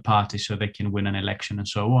political party so they can win an election and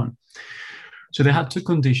so on. So they had two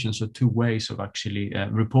conditions or two ways of actually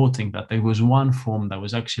reporting that. There was one form that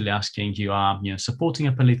was actually asking you are supporting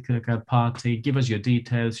a political party, give us your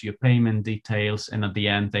details, your payment details, and at the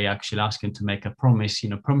end they actually ask you to make a promise,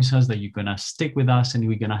 promise us that you're going to stick with us and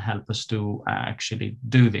you're going to help us to actually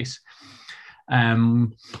do this.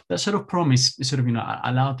 That sort of promise sort of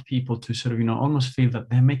allowed people to sort of almost feel that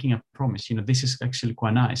they're making a promise. This is actually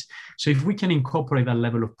quite nice. So if we can incorporate that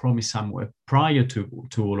level of promise somewhere prior to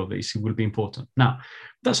all of this, it will be important. Now,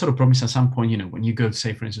 that sort of promise at some point, when you go,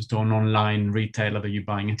 say, for instance, to an online retailer that you're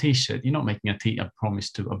buying a t-shirt, you're not making a promise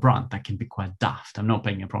to a brand. That can be quite daft. I'm not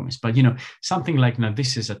making a promise, but something like,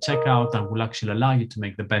 this is a checkout that will actually allow you to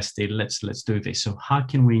make the best deal. Let's do this. So how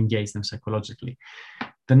can we engage them psychologically?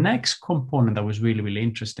 The next component that was really, really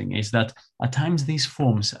interesting is that at times these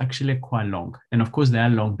forms actually are quite long. And of course they are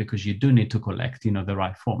long because you do need to collect, the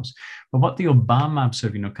right forms. But what the Obama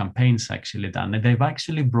campaigns actually done, they've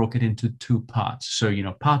actually broken it into two parts. So,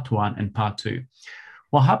 part one and part two.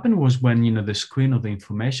 What happened was when, the screen of the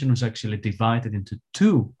information was actually divided into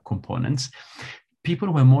two components,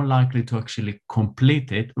 people were more likely to actually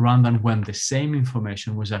complete it rather than when the same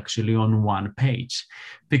information was actually on one page,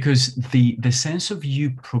 because the sense of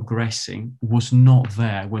you progressing was not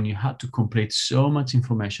there when you had to complete so much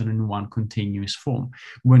information in one continuous form.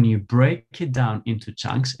 When you break it down into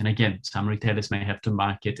chunks, and again, some retailers may have to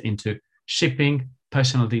mark it into shipping,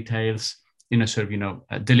 personal details,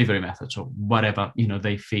 delivery methods or whatever,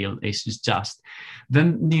 they feel is just,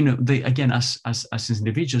 then, they, again, as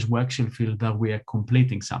individuals, we actually feel that we are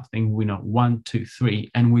completing something, we know 1, 2,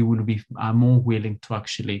 3, and we will be more willing to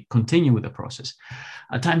actually continue with the process.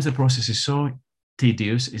 At times, the process is so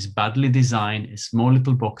tedious, it's badly designed, it's small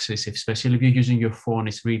little boxes, especially if you're using your phone,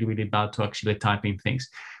 it's really, really bad to actually type in things.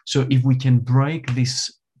 So if we can break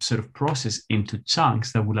this sort of process into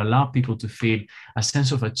chunks that will allow people to feel a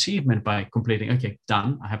sense of achievement by completing, okay,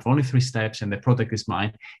 done, I have only 3 steps and the product is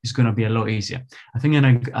mine, it's going to be a lot easier. I think,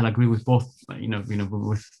 and I'll agree with both,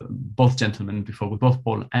 with both gentlemen before, with both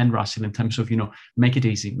Paul and Russell, in terms of, make it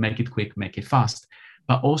easy, make it quick, make it fast,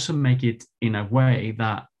 but also make it in a way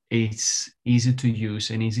that it's easy to use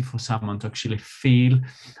and easy for someone to actually feel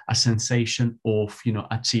a sensation of,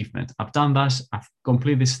 achievement. I've done this, I've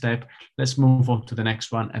completed this step, let's move on to the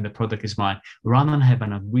next one, and the product is mine, rather than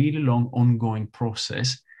having a really long ongoing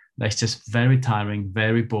process that's just very tiring,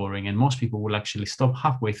 very boring. And most people will actually stop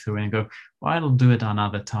halfway through and go, well, I'll do it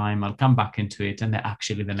another time, I'll come back into it. And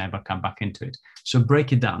they never come back into it. So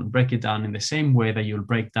break it down in the same way that you'll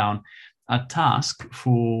break down a task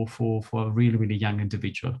for a really, really young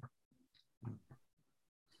individual.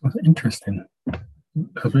 That's interesting.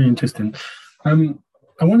 That's really interesting.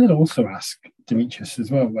 I wanted to also ask Demetrius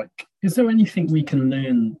as well, like, is there anything we can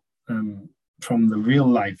learn from the real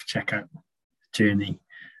life checkout journey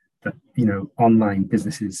that, online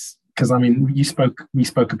businesses, because I mean, we spoke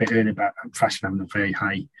a bit earlier about fashion having a very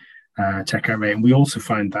high checkout rate, and we also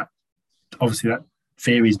find that obviously that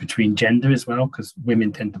varies between gender as well, because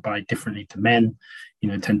women tend to buy differently to men,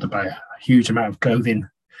 tend to buy a huge amount of clothing,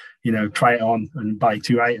 try it on and buy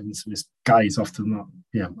 2 items. This guys often not,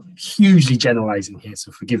 hugely generalizing here,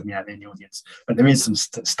 so forgive me out there in the audience, but there is some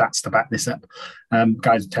stats to back this up.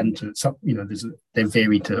 Guys tend to, they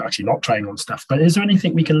vary to actually not trying on stuff. But is there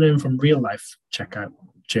anything we can learn from real life checkout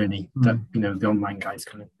journey that, the online guys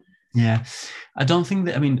can learn? Yeah, I don't think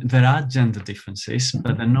that, there are gender differences,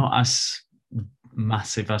 but they're not as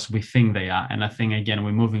massive as we think they are. And I think, again,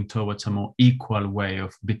 we're moving towards a more equal way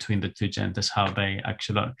of between the two genders, how they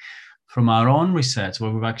actually are. From our own research,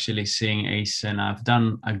 what we've actually seen is, and I've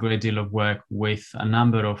done a great deal of work with a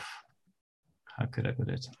number of, how could I put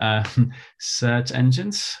it, search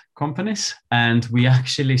engines companies, and we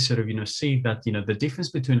actually sort of see that the difference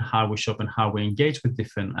between how we shop and how we engage with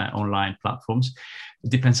different online platforms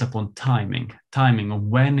depends upon timing of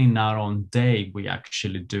when in our own day we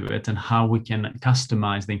actually do it, and how we can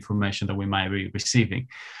customize the information that we might be receiving.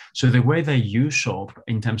 So the way that you shop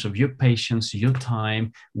in terms of your patience, your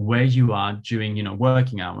time, where you are during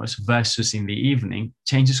working hours versus in the evening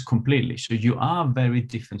changes completely. So you are a very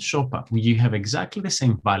different shopper. You have exactly the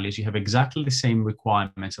same values, you have exactly the same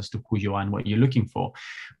requirements as to who you are and what you're looking for,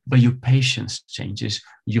 but your patience changes,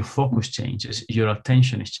 your focus changes, your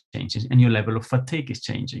attention is changing, and your level of fatigue is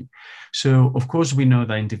changing. So of course we know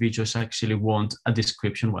that individuals actually want a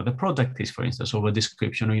description what the product is, for instance, or a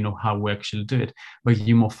description or how we actually do it. But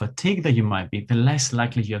the more fatigued that you might be, the less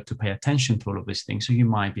likely you have to pay attention to all of these things. So you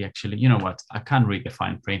might be actually, I can't read the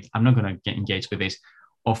fine print, I'm not going to get engaged with this,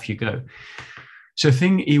 off you go. So I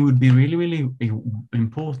think it would be really, really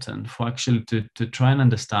important for actually to try and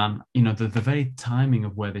understand, the very timing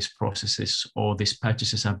of where these processes or these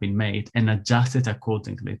purchases have been made, and adjust it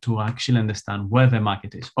accordingly to actually understand where the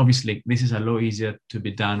market is. Obviously, this is a lot easier to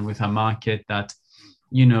be done with a market that,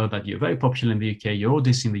 that you're very popular in the UK, you're all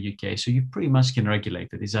this in the UK, so you pretty much can regulate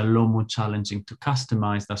it. It's a lot more challenging to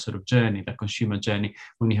customize that sort of journey, that consumer journey,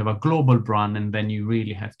 when you have a global brand, and then you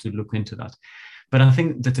really have to look into that. But I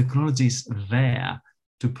think the technology is there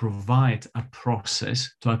to provide a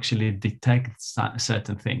process to actually detect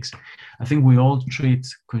certain things. I think we all treat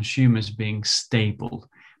consumers being stable.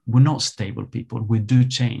 We're not stable people. We do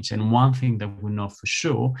change. And one thing that we know for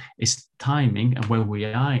sure is timing, and where we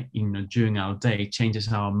are during our day changes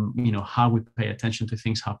how, how we pay attention to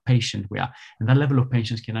things, how patient we are. And that level of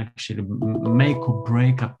patience can actually make or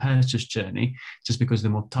break a purchase journey, just because the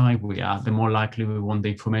more tired we are, the more likely we want the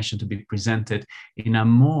information to be presented in a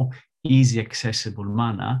more easy, accessible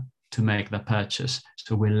manner to make the purchase.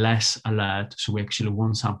 So we're less alert. So we actually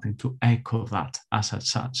want something to echo that as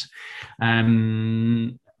such.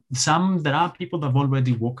 there are people that have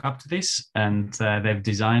already woke up to this, and they're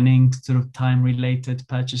designing sort of time-related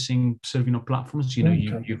purchasing sort of platforms.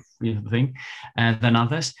 You think than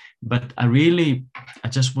others. But I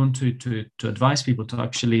just want to advise people to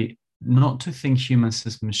actually not to think humans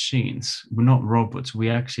as machines. We're not robots. We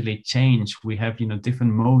actually change. We have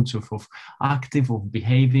different modes of active, of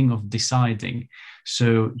behaving, of deciding.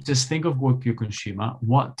 So just think of what your consumer,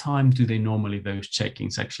 what time do they normally those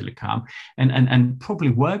check-ins actually come, and probably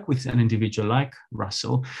work with an individual like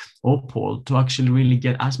Russell or Paul to actually really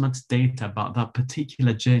get as much data about that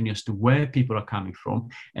particular journey as to where people are coming from,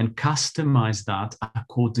 and customize that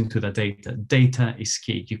according to the data. Data is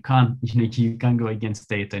key. You can't go against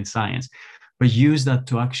data in science, but use that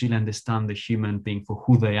to actually understand the human being for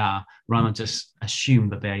who they are, rather than just assume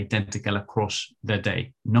that they're identical across their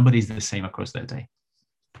day. Nobody's the same across their day.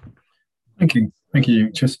 Thank you.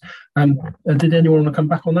 Just did anyone want to come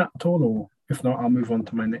back on that at all, or if not, I'll move on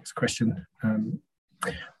to my next question,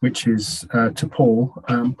 which is to Paul.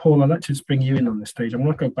 Paul, I'd like to just bring you in on this stage. I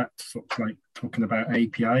want to go back to sort of like talking about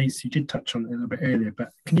APIs. You did touch on it a little bit earlier, but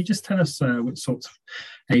can you just tell us which sorts of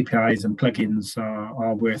APIs and plugins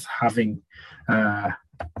are worth having, to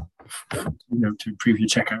improve your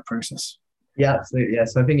checkout process? Yeah, absolutely. Yeah,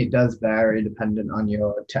 so I think it does vary dependent on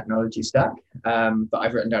your technology stack, but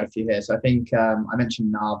I've written down a few here. So I think I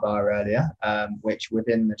mentioned Navbar earlier, which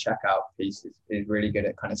within the checkout piece is really good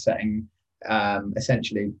at kind of setting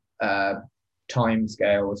essentially time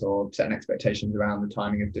scales or setting expectations around the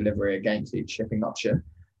timing of delivery against each shipping option,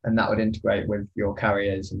 and that would integrate with your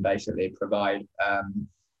carriers and basically provide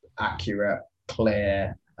accurate,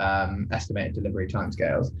 clear estimated delivery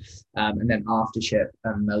timescales. And then Aftership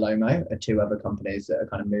and Melomo are two other companies that are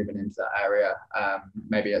kind of moving into that area,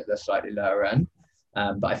 maybe at the slightly lower end.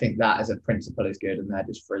 But I think that as a principle is good, and they're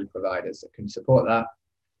just free providers that can support that.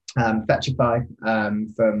 Fetchify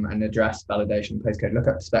from an address validation postcode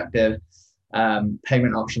lookup perspective.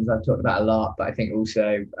 Payment options I've talked about a lot, but I think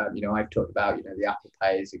also I've talked about the Apple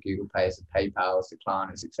Pays, the Google Pays, the PayPals, the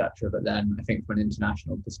Klarnas, etc. But then I think from an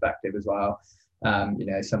international perspective as well,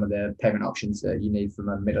 some of the payment options that you need from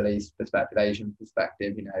a Middle East perspective, Asian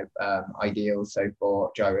perspective, Ideal, so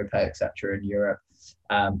forth, GiroPay, etc. in Europe.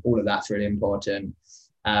 All of that's really important.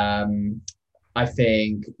 I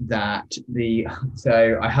think that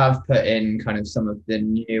so I have put in kind of some of the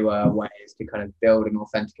newer ways to kind of build and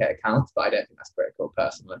authenticate accounts, but I don't think that's critical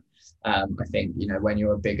personally. I think, when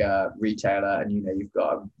you're a bigger retailer and, you've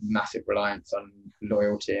got a massive reliance on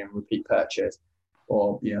loyalty and repeat purchase,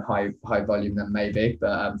 or, high volume, then maybe.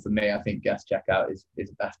 But for me, I think guest checkout is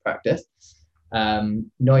best practice.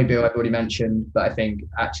 Noibu I've already mentioned, but I think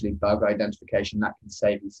actually bug identification, that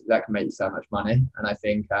can make you so much money. And I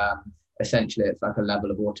think essentially it's like a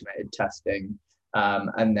level of automated testing,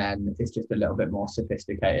 and then it's just a little bit more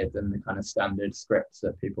sophisticated than the kind of standard scripts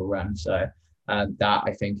that people run. So that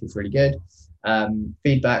I think is really good.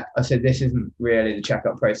 Feedback, I said this isn't really the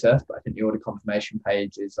checkout process, but I think the order confirmation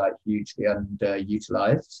page is like hugely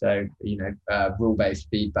underutilized. So rule-based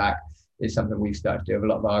feedback is something we've started to do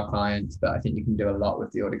with a lot of our clients, but I think you can do a lot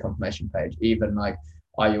with the order confirmation page. Even like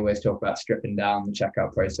I always talk about stripping down the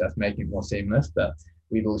checkout process, making it more seamless, but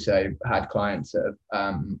we've also had clients that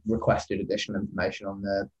have requested additional information on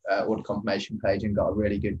the order confirmation page and got a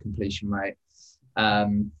really good completion rate.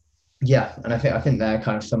 And I think they're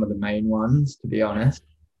kind of some of the main ones, to be honest.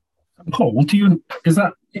 Paul, if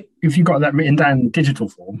you got that written down in digital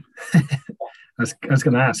form? I was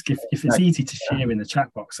going to ask if it's easy to share in the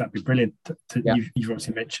chat box, that'd be brilliant. You've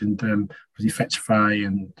obviously mentioned Fetchify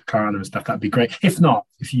and Klarna and stuff. That'd be great. If not,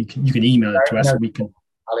 if you can email it to us, and we can.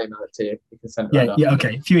 I'll email it to you. You can send it. Yeah.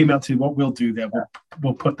 Okay. If you email to what we'll do there,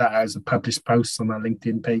 we'll put that as a published post on our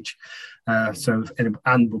LinkedIn page.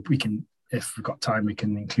 We can, if we've got time, we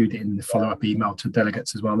can include it in the follow-up email to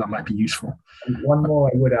delegates as well. That might be useful. And one more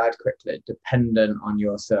I would add quickly, dependent on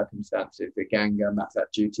your circumstances, again, going back to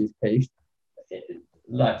that duties piece,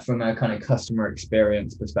 like from a kind of customer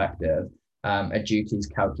experience perspective, a duties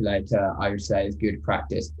calculator, I would say, is good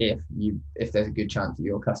practice if there's a good chance that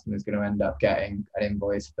your customer is going to end up getting an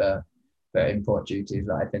invoice for import duties.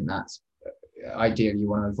 I think that's ideally you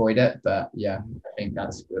want to avoid it, but I think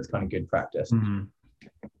that's kind of good practice. Mm-hmm.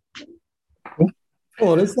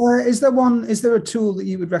 Paul, is there a tool that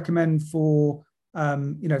you would recommend for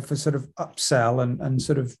for sort of upsell and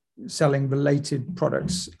sort of selling related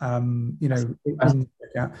products,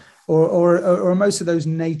 or are most of those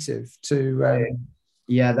native to?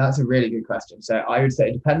 Yeah, that's a really good question. So I would say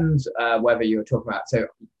it depends whether you're talking about. So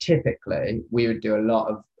typically, we would do a lot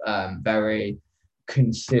of very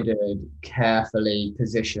considered, carefully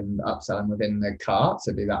positioned upselling within the cart.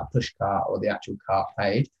 So be that a push cart or the actual cart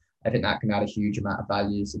page. I think that can add a huge amount of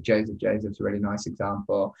value. So Joseph's a really nice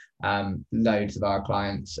example. Loads of our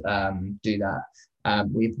clients do that.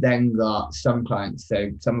 We've then got some clients,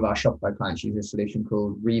 so some of our Shopify clients use a solution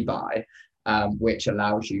called Rebuy, which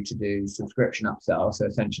allows you to do subscription upsell. So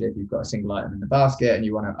essentially, if you've got a single item in the basket and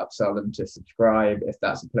you want to upsell them to subscribe, if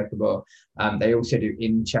that's applicable. They also do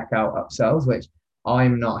in-checkout upsells, which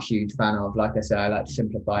I'm not a huge fan of. Like I said, I like to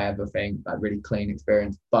simplify everything, like really clean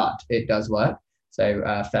experience, but it does work. So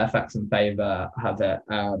Fairfax and Favour have it.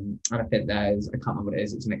 And I think I can't remember what it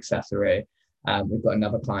is, it's an accessory. We've got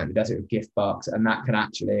another client that does it with gift box, and that can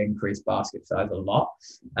actually increase basket size a lot.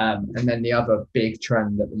 And then the other big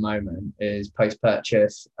trend at the moment is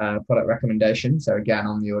post-purchase product recommendation. So again,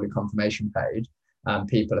 on the order confirmation page,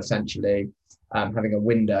 people essentially having a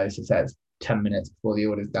window, so say it's 10 minutes before the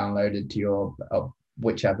order is downloaded to your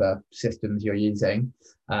whichever systems you're using,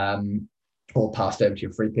 or passed over to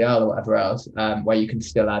your 3PL or whatever else, where you can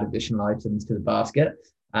still add additional items to the basket.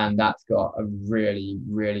 And that's got a really,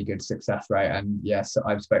 really good success rate. And yes,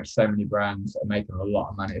 I've spoken to so many brands that are making a lot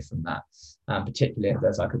of money from that, particularly if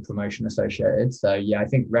there's like a promotion associated. So yeah, I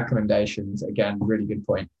think recommendations, again, really good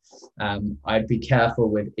point. I'd be careful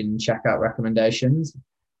with in-checkout recommendations,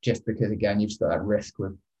 just because again, you've just got that risk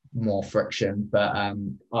with more friction, but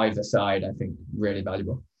either side, I think really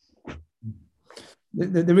valuable.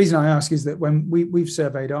 The reason I ask is that when we've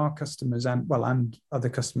surveyed our customers and other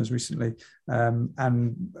customers recently,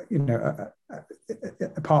 and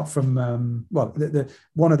apart from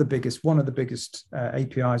one of the biggest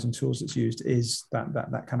APIs and tools that's used is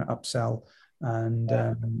that kind of upsell and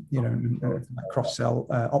cross sell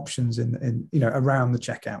options in around the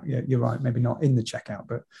checkout. Yeah, you're right. Maybe not in the checkout,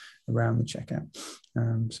 but around the checkout.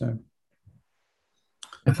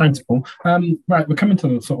 Thanks, Paul. Right, we're coming to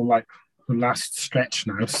the sort of like the last stretch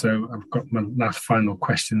now, so I've got my last final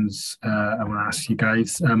questions I want to ask you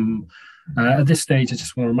guys. At this stage, I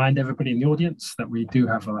just want to remind everybody in the audience that we do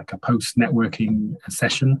have a post networking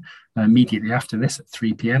session immediately after this at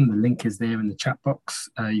 3 p.m. The link is there in the chat box.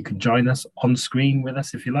 You can join us on screen with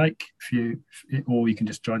us if you like, or you can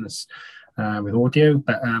just join us with audio.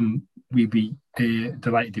 But we'd be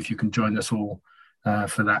delighted if you can join us all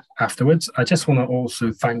for that afterwards. I just want to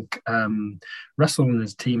also thank Russell and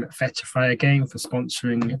his team at Fetchify again for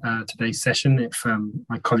sponsoring today's session. If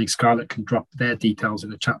my colleague Scarlett can drop their details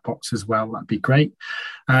in the chat box as well, that'd be great.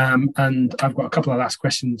 And I've got a couple of last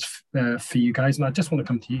questions for you guys, and I just want to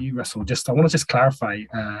come to you, Russell. I want to clarify,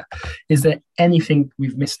 is there anything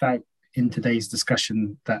we've missed out in today's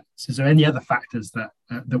discussion? Is there any other factors that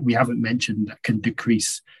we haven't mentioned that can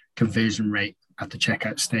decrease conversion rate at the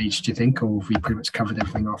checkout stage, do you think, or have we pretty much covered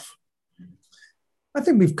everything off? I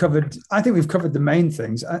think we've covered the main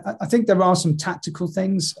things. I think there are some tactical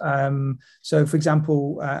things. So, for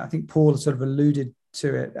example, I think Paul sort of alluded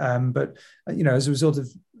to it, but as a result of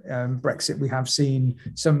Brexit, we have seen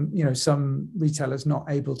some retailers not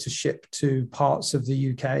able to ship to parts of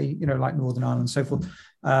the UK, like Northern Ireland and so forth,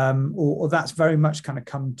 or that's very much kind of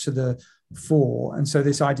come to the fore. And so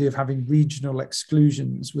this idea of having regional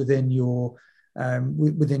exclusions within your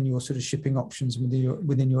sort of shipping options,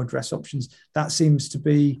 within your address options, that seems to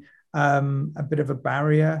be a bit of a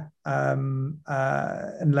barrier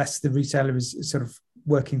unless the retailer is sort of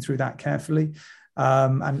working through that carefully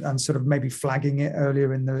and sort of maybe flagging it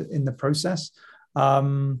earlier in the process. I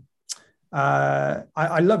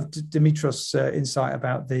loved Dimitrios' insight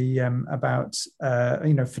about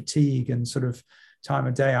fatigue and sort of time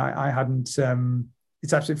of day. I hadn't.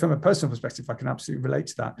 It's absolutely, from a personal perspective, I can absolutely relate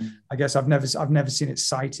to that. I guess I've never seen it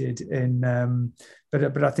cited in,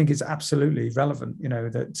 but I think it's absolutely relevant.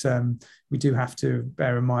 That we do have to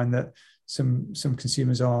bear in mind that some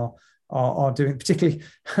consumers are doing,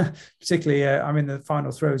 particularly I'm in the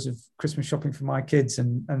final throes of Christmas shopping for my kids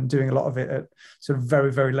and doing a lot of it at sort of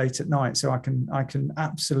very, very late at night. So I can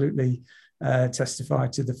absolutely testify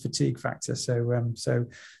to the fatigue factor.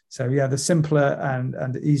 So yeah, the simpler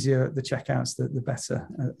and easier the checkouts, the better,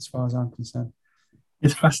 as far as I'm concerned.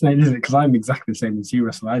 It's fascinating, isn't it? Because I'm exactly the same as you,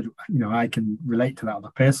 Russell. I can relate to that on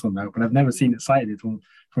a personal note, but I've never seen it cited from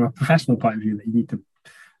a professional point of view that you need to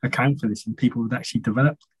account for this, and people would actually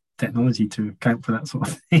develop technology to account for that sort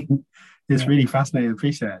of thing. It's really fascinating. I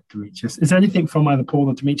appreciate it, Demetrius. Is there anything from either Paul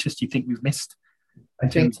or Demetrius do you think we've missed? I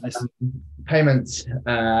think payments,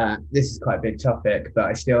 this is quite a big topic, but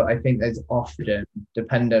I think there's often,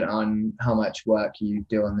 dependent on how much work you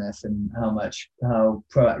do on this and how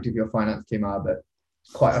proactive your finance team are, but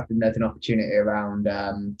quite often there's an opportunity around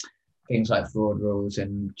things like fraud rules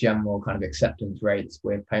and general kind of acceptance rates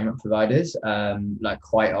with payment providers. Like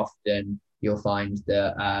quite often you'll find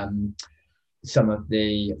that some of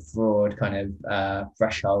the fraud kind of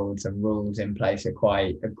thresholds and rules in place are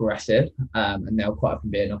quite aggressive, and there'll quite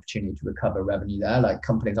often be an opportunity to recover revenue there. Like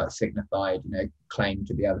companies like Signified, claim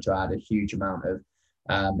to be able to add a huge amount of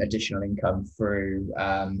additional income through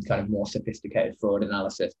kind of more sophisticated fraud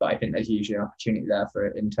analysis, but I think there's usually an opportunity there for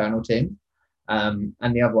internal teams. And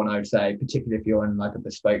the other one I would say, particularly if you're on like a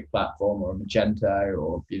bespoke platform or a Magento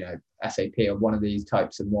or SAP or one of these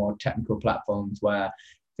types of more technical platforms where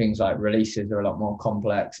things like releases are a lot more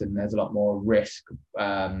complex and there's a lot more risk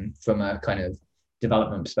from a kind of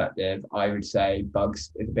development perspective, I would say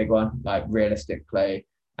bugs is a big one. Like realistically,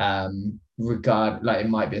 it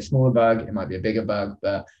might be a smaller bug, it might be a bigger bug,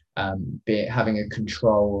 but having a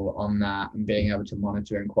control on that and being able to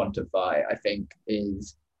monitor and quantify, I think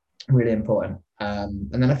is really important. And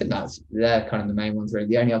then I think they're kind of the main ones really.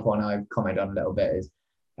 The only other one I've commented on a little bit is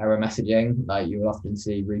error messaging. Like you will often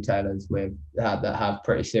see retailers that have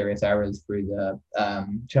pretty serious errors through the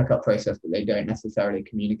checkout process, but they don't necessarily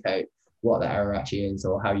communicate what the error actually is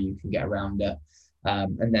or how you can get around it.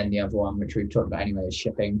 And then the other one, which we've talked about anyway, is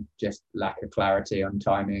shipping. Just lack of clarity on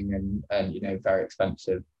timing and very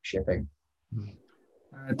expensive shipping.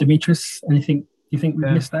 Demetrius, anything you think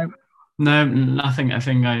we've missed out? No, nothing. I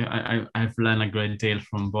think I've learned a great deal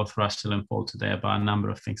from both Russell and Paul today about a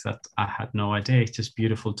number of things that I had no idea. It's just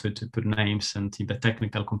beautiful to put names, and the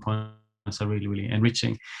technical components are really, really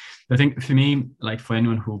enriching. I think for me, like for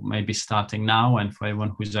anyone who may be starting now and for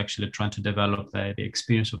everyone who's actually trying to develop the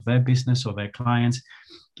experience of their business or their clients,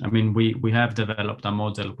 I mean, we have developed a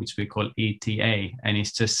model which we call ETA, and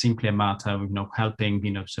it's just simply a matter of helping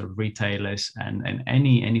sort of retailers and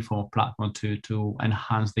any form of platform to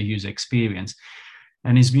enhance the user experience.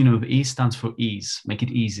 And it's E stands for ease. Make it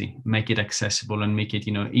easy, make it accessible, and make it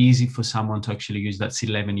easy for someone to actually use. That's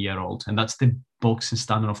 11-year-old, and that's the box and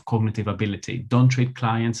standard of cognitive ability. Don't treat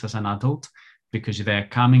clients as an adult, because they're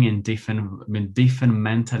coming in different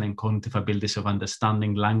mental and cognitive abilities of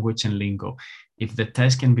understanding language and lingo. If the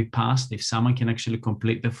test can be passed, if someone can actually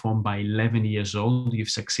complete the form by 11 years old, you've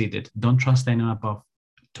succeeded. Don't trust anyone above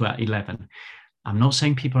 11. I'm not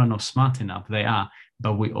saying people are not smart enough, they are,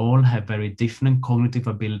 but we all have very different cognitive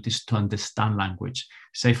abilities to understand language.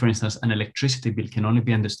 Say, for instance, an electricity bill can only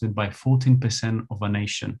be understood by 14% of a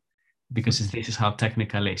nation, because this is how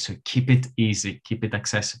technical it is. So keep it easy, keep it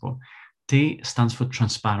accessible. T stands for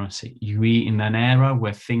transparency. We in an era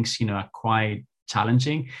where things, are quite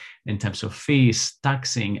challenging in terms of fees,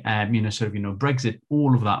 taxing, Brexit,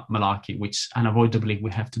 all of that malarkey, which unavoidably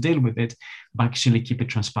we have to deal with it, but actually keep it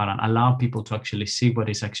transparent. Allow people to actually see what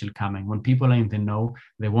is actually coming. When people are in the know,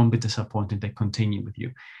 they won't be disappointed. They continue with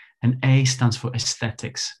you. And A stands for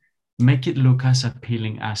aesthetics. Make it look as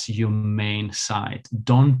appealing as your main site.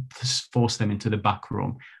 Don't force them into the back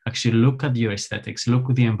room. Actually look at your aesthetics, look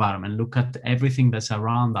at the environment, look at everything that's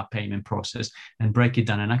around that payment process and break it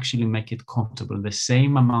down and actually make it comfortable. The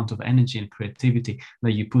same amount of energy and creativity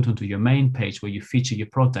that you put onto your main page where you feature your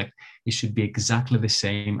product, it should be exactly the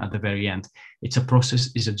same at the very end. It's a process,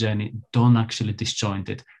 it's a journey. Don't actually disjoint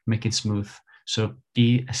it, make it smooth. So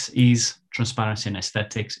ease, transparency and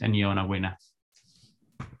aesthetics, and you're on a winner.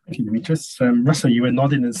 Thank you, Demetrius. Russell, you were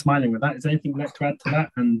nodding and smiling with that. Is there anything you'd like to add to that?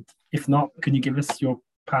 And if not, can you give us your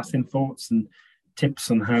passing thoughts and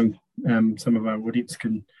tips on how some of our audience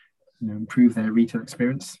can improve their retail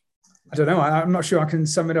experience? I don't know. I'm not sure I can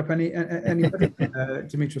sum it up any better.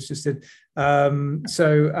 Demetrius just did. I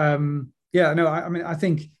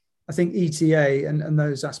think ETA and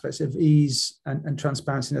those aspects of ease and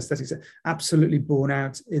transparency and aesthetics are absolutely borne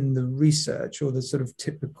out in the research, or the sort of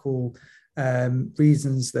typical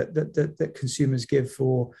reasons that consumers give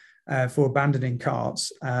for abandoning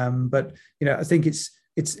carts. But I think it's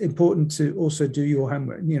important to also do your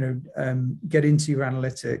homework. Get into your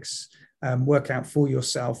analytics, work out for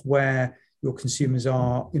yourself where your consumers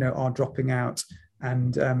are dropping out,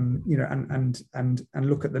 and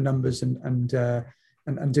look at the numbers and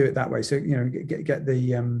do it that way. So get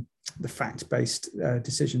the fact-based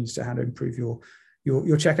decisions to how to improve your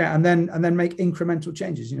checkout, and then make incremental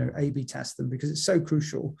changes. A/B test them, because it's so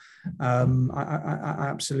crucial. I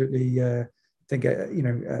absolutely think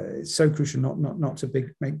it's so crucial not to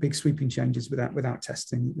make big sweeping changes without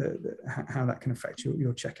testing how that can affect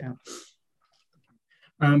your checkout.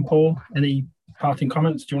 Paul, any parting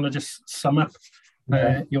comments? Do you want to just sum up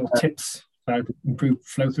your tips about improved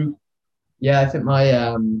flow through? Yeah, I think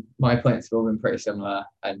my points have all been pretty similar,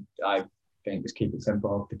 and I think just keep it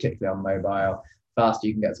simple, particularly on mobile. Faster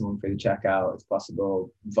you can get someone through the checkout as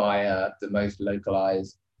possible via the most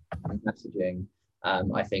localized messaging,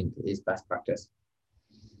 I think is best practice.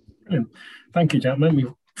 Brilliant. Thank you, gentlemen.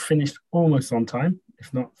 We've finished almost on time.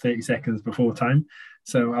 if not 30 seconds before time.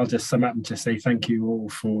 So I'll just sum up and just say thank you all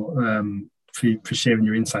for sharing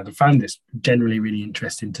your insights. I found this generally really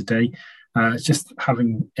interesting today. It's just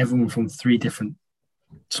having everyone from 3 different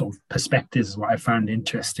sort of perspectives is what I found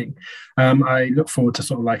interesting. I look forward to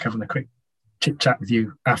sort of like having a quick chit chat with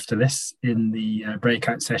you after this in the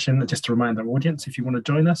breakout session. Just to remind our audience, if you want to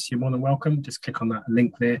join us, you're more than welcome. Just click on that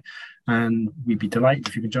link there, and we'd be delighted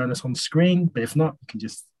if you can join us on screen. But if not, you can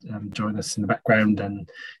just join us in the background, and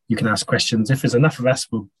you can ask questions. If there's enough of us,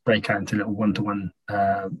 we'll break out into little one-to-one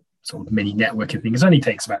sort of mini networking thing. It only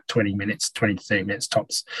takes about 20 minutes, 20 to 30 minutes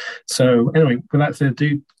tops. So anyway, without further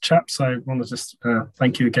ado, chaps, I want to just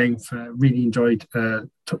thank you again. For really enjoyed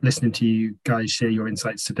listening to you guys share your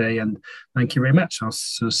insights today, and thank you very much. I'll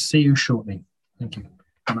see you shortly. Thank you.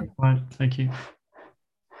 Bye. Thank you.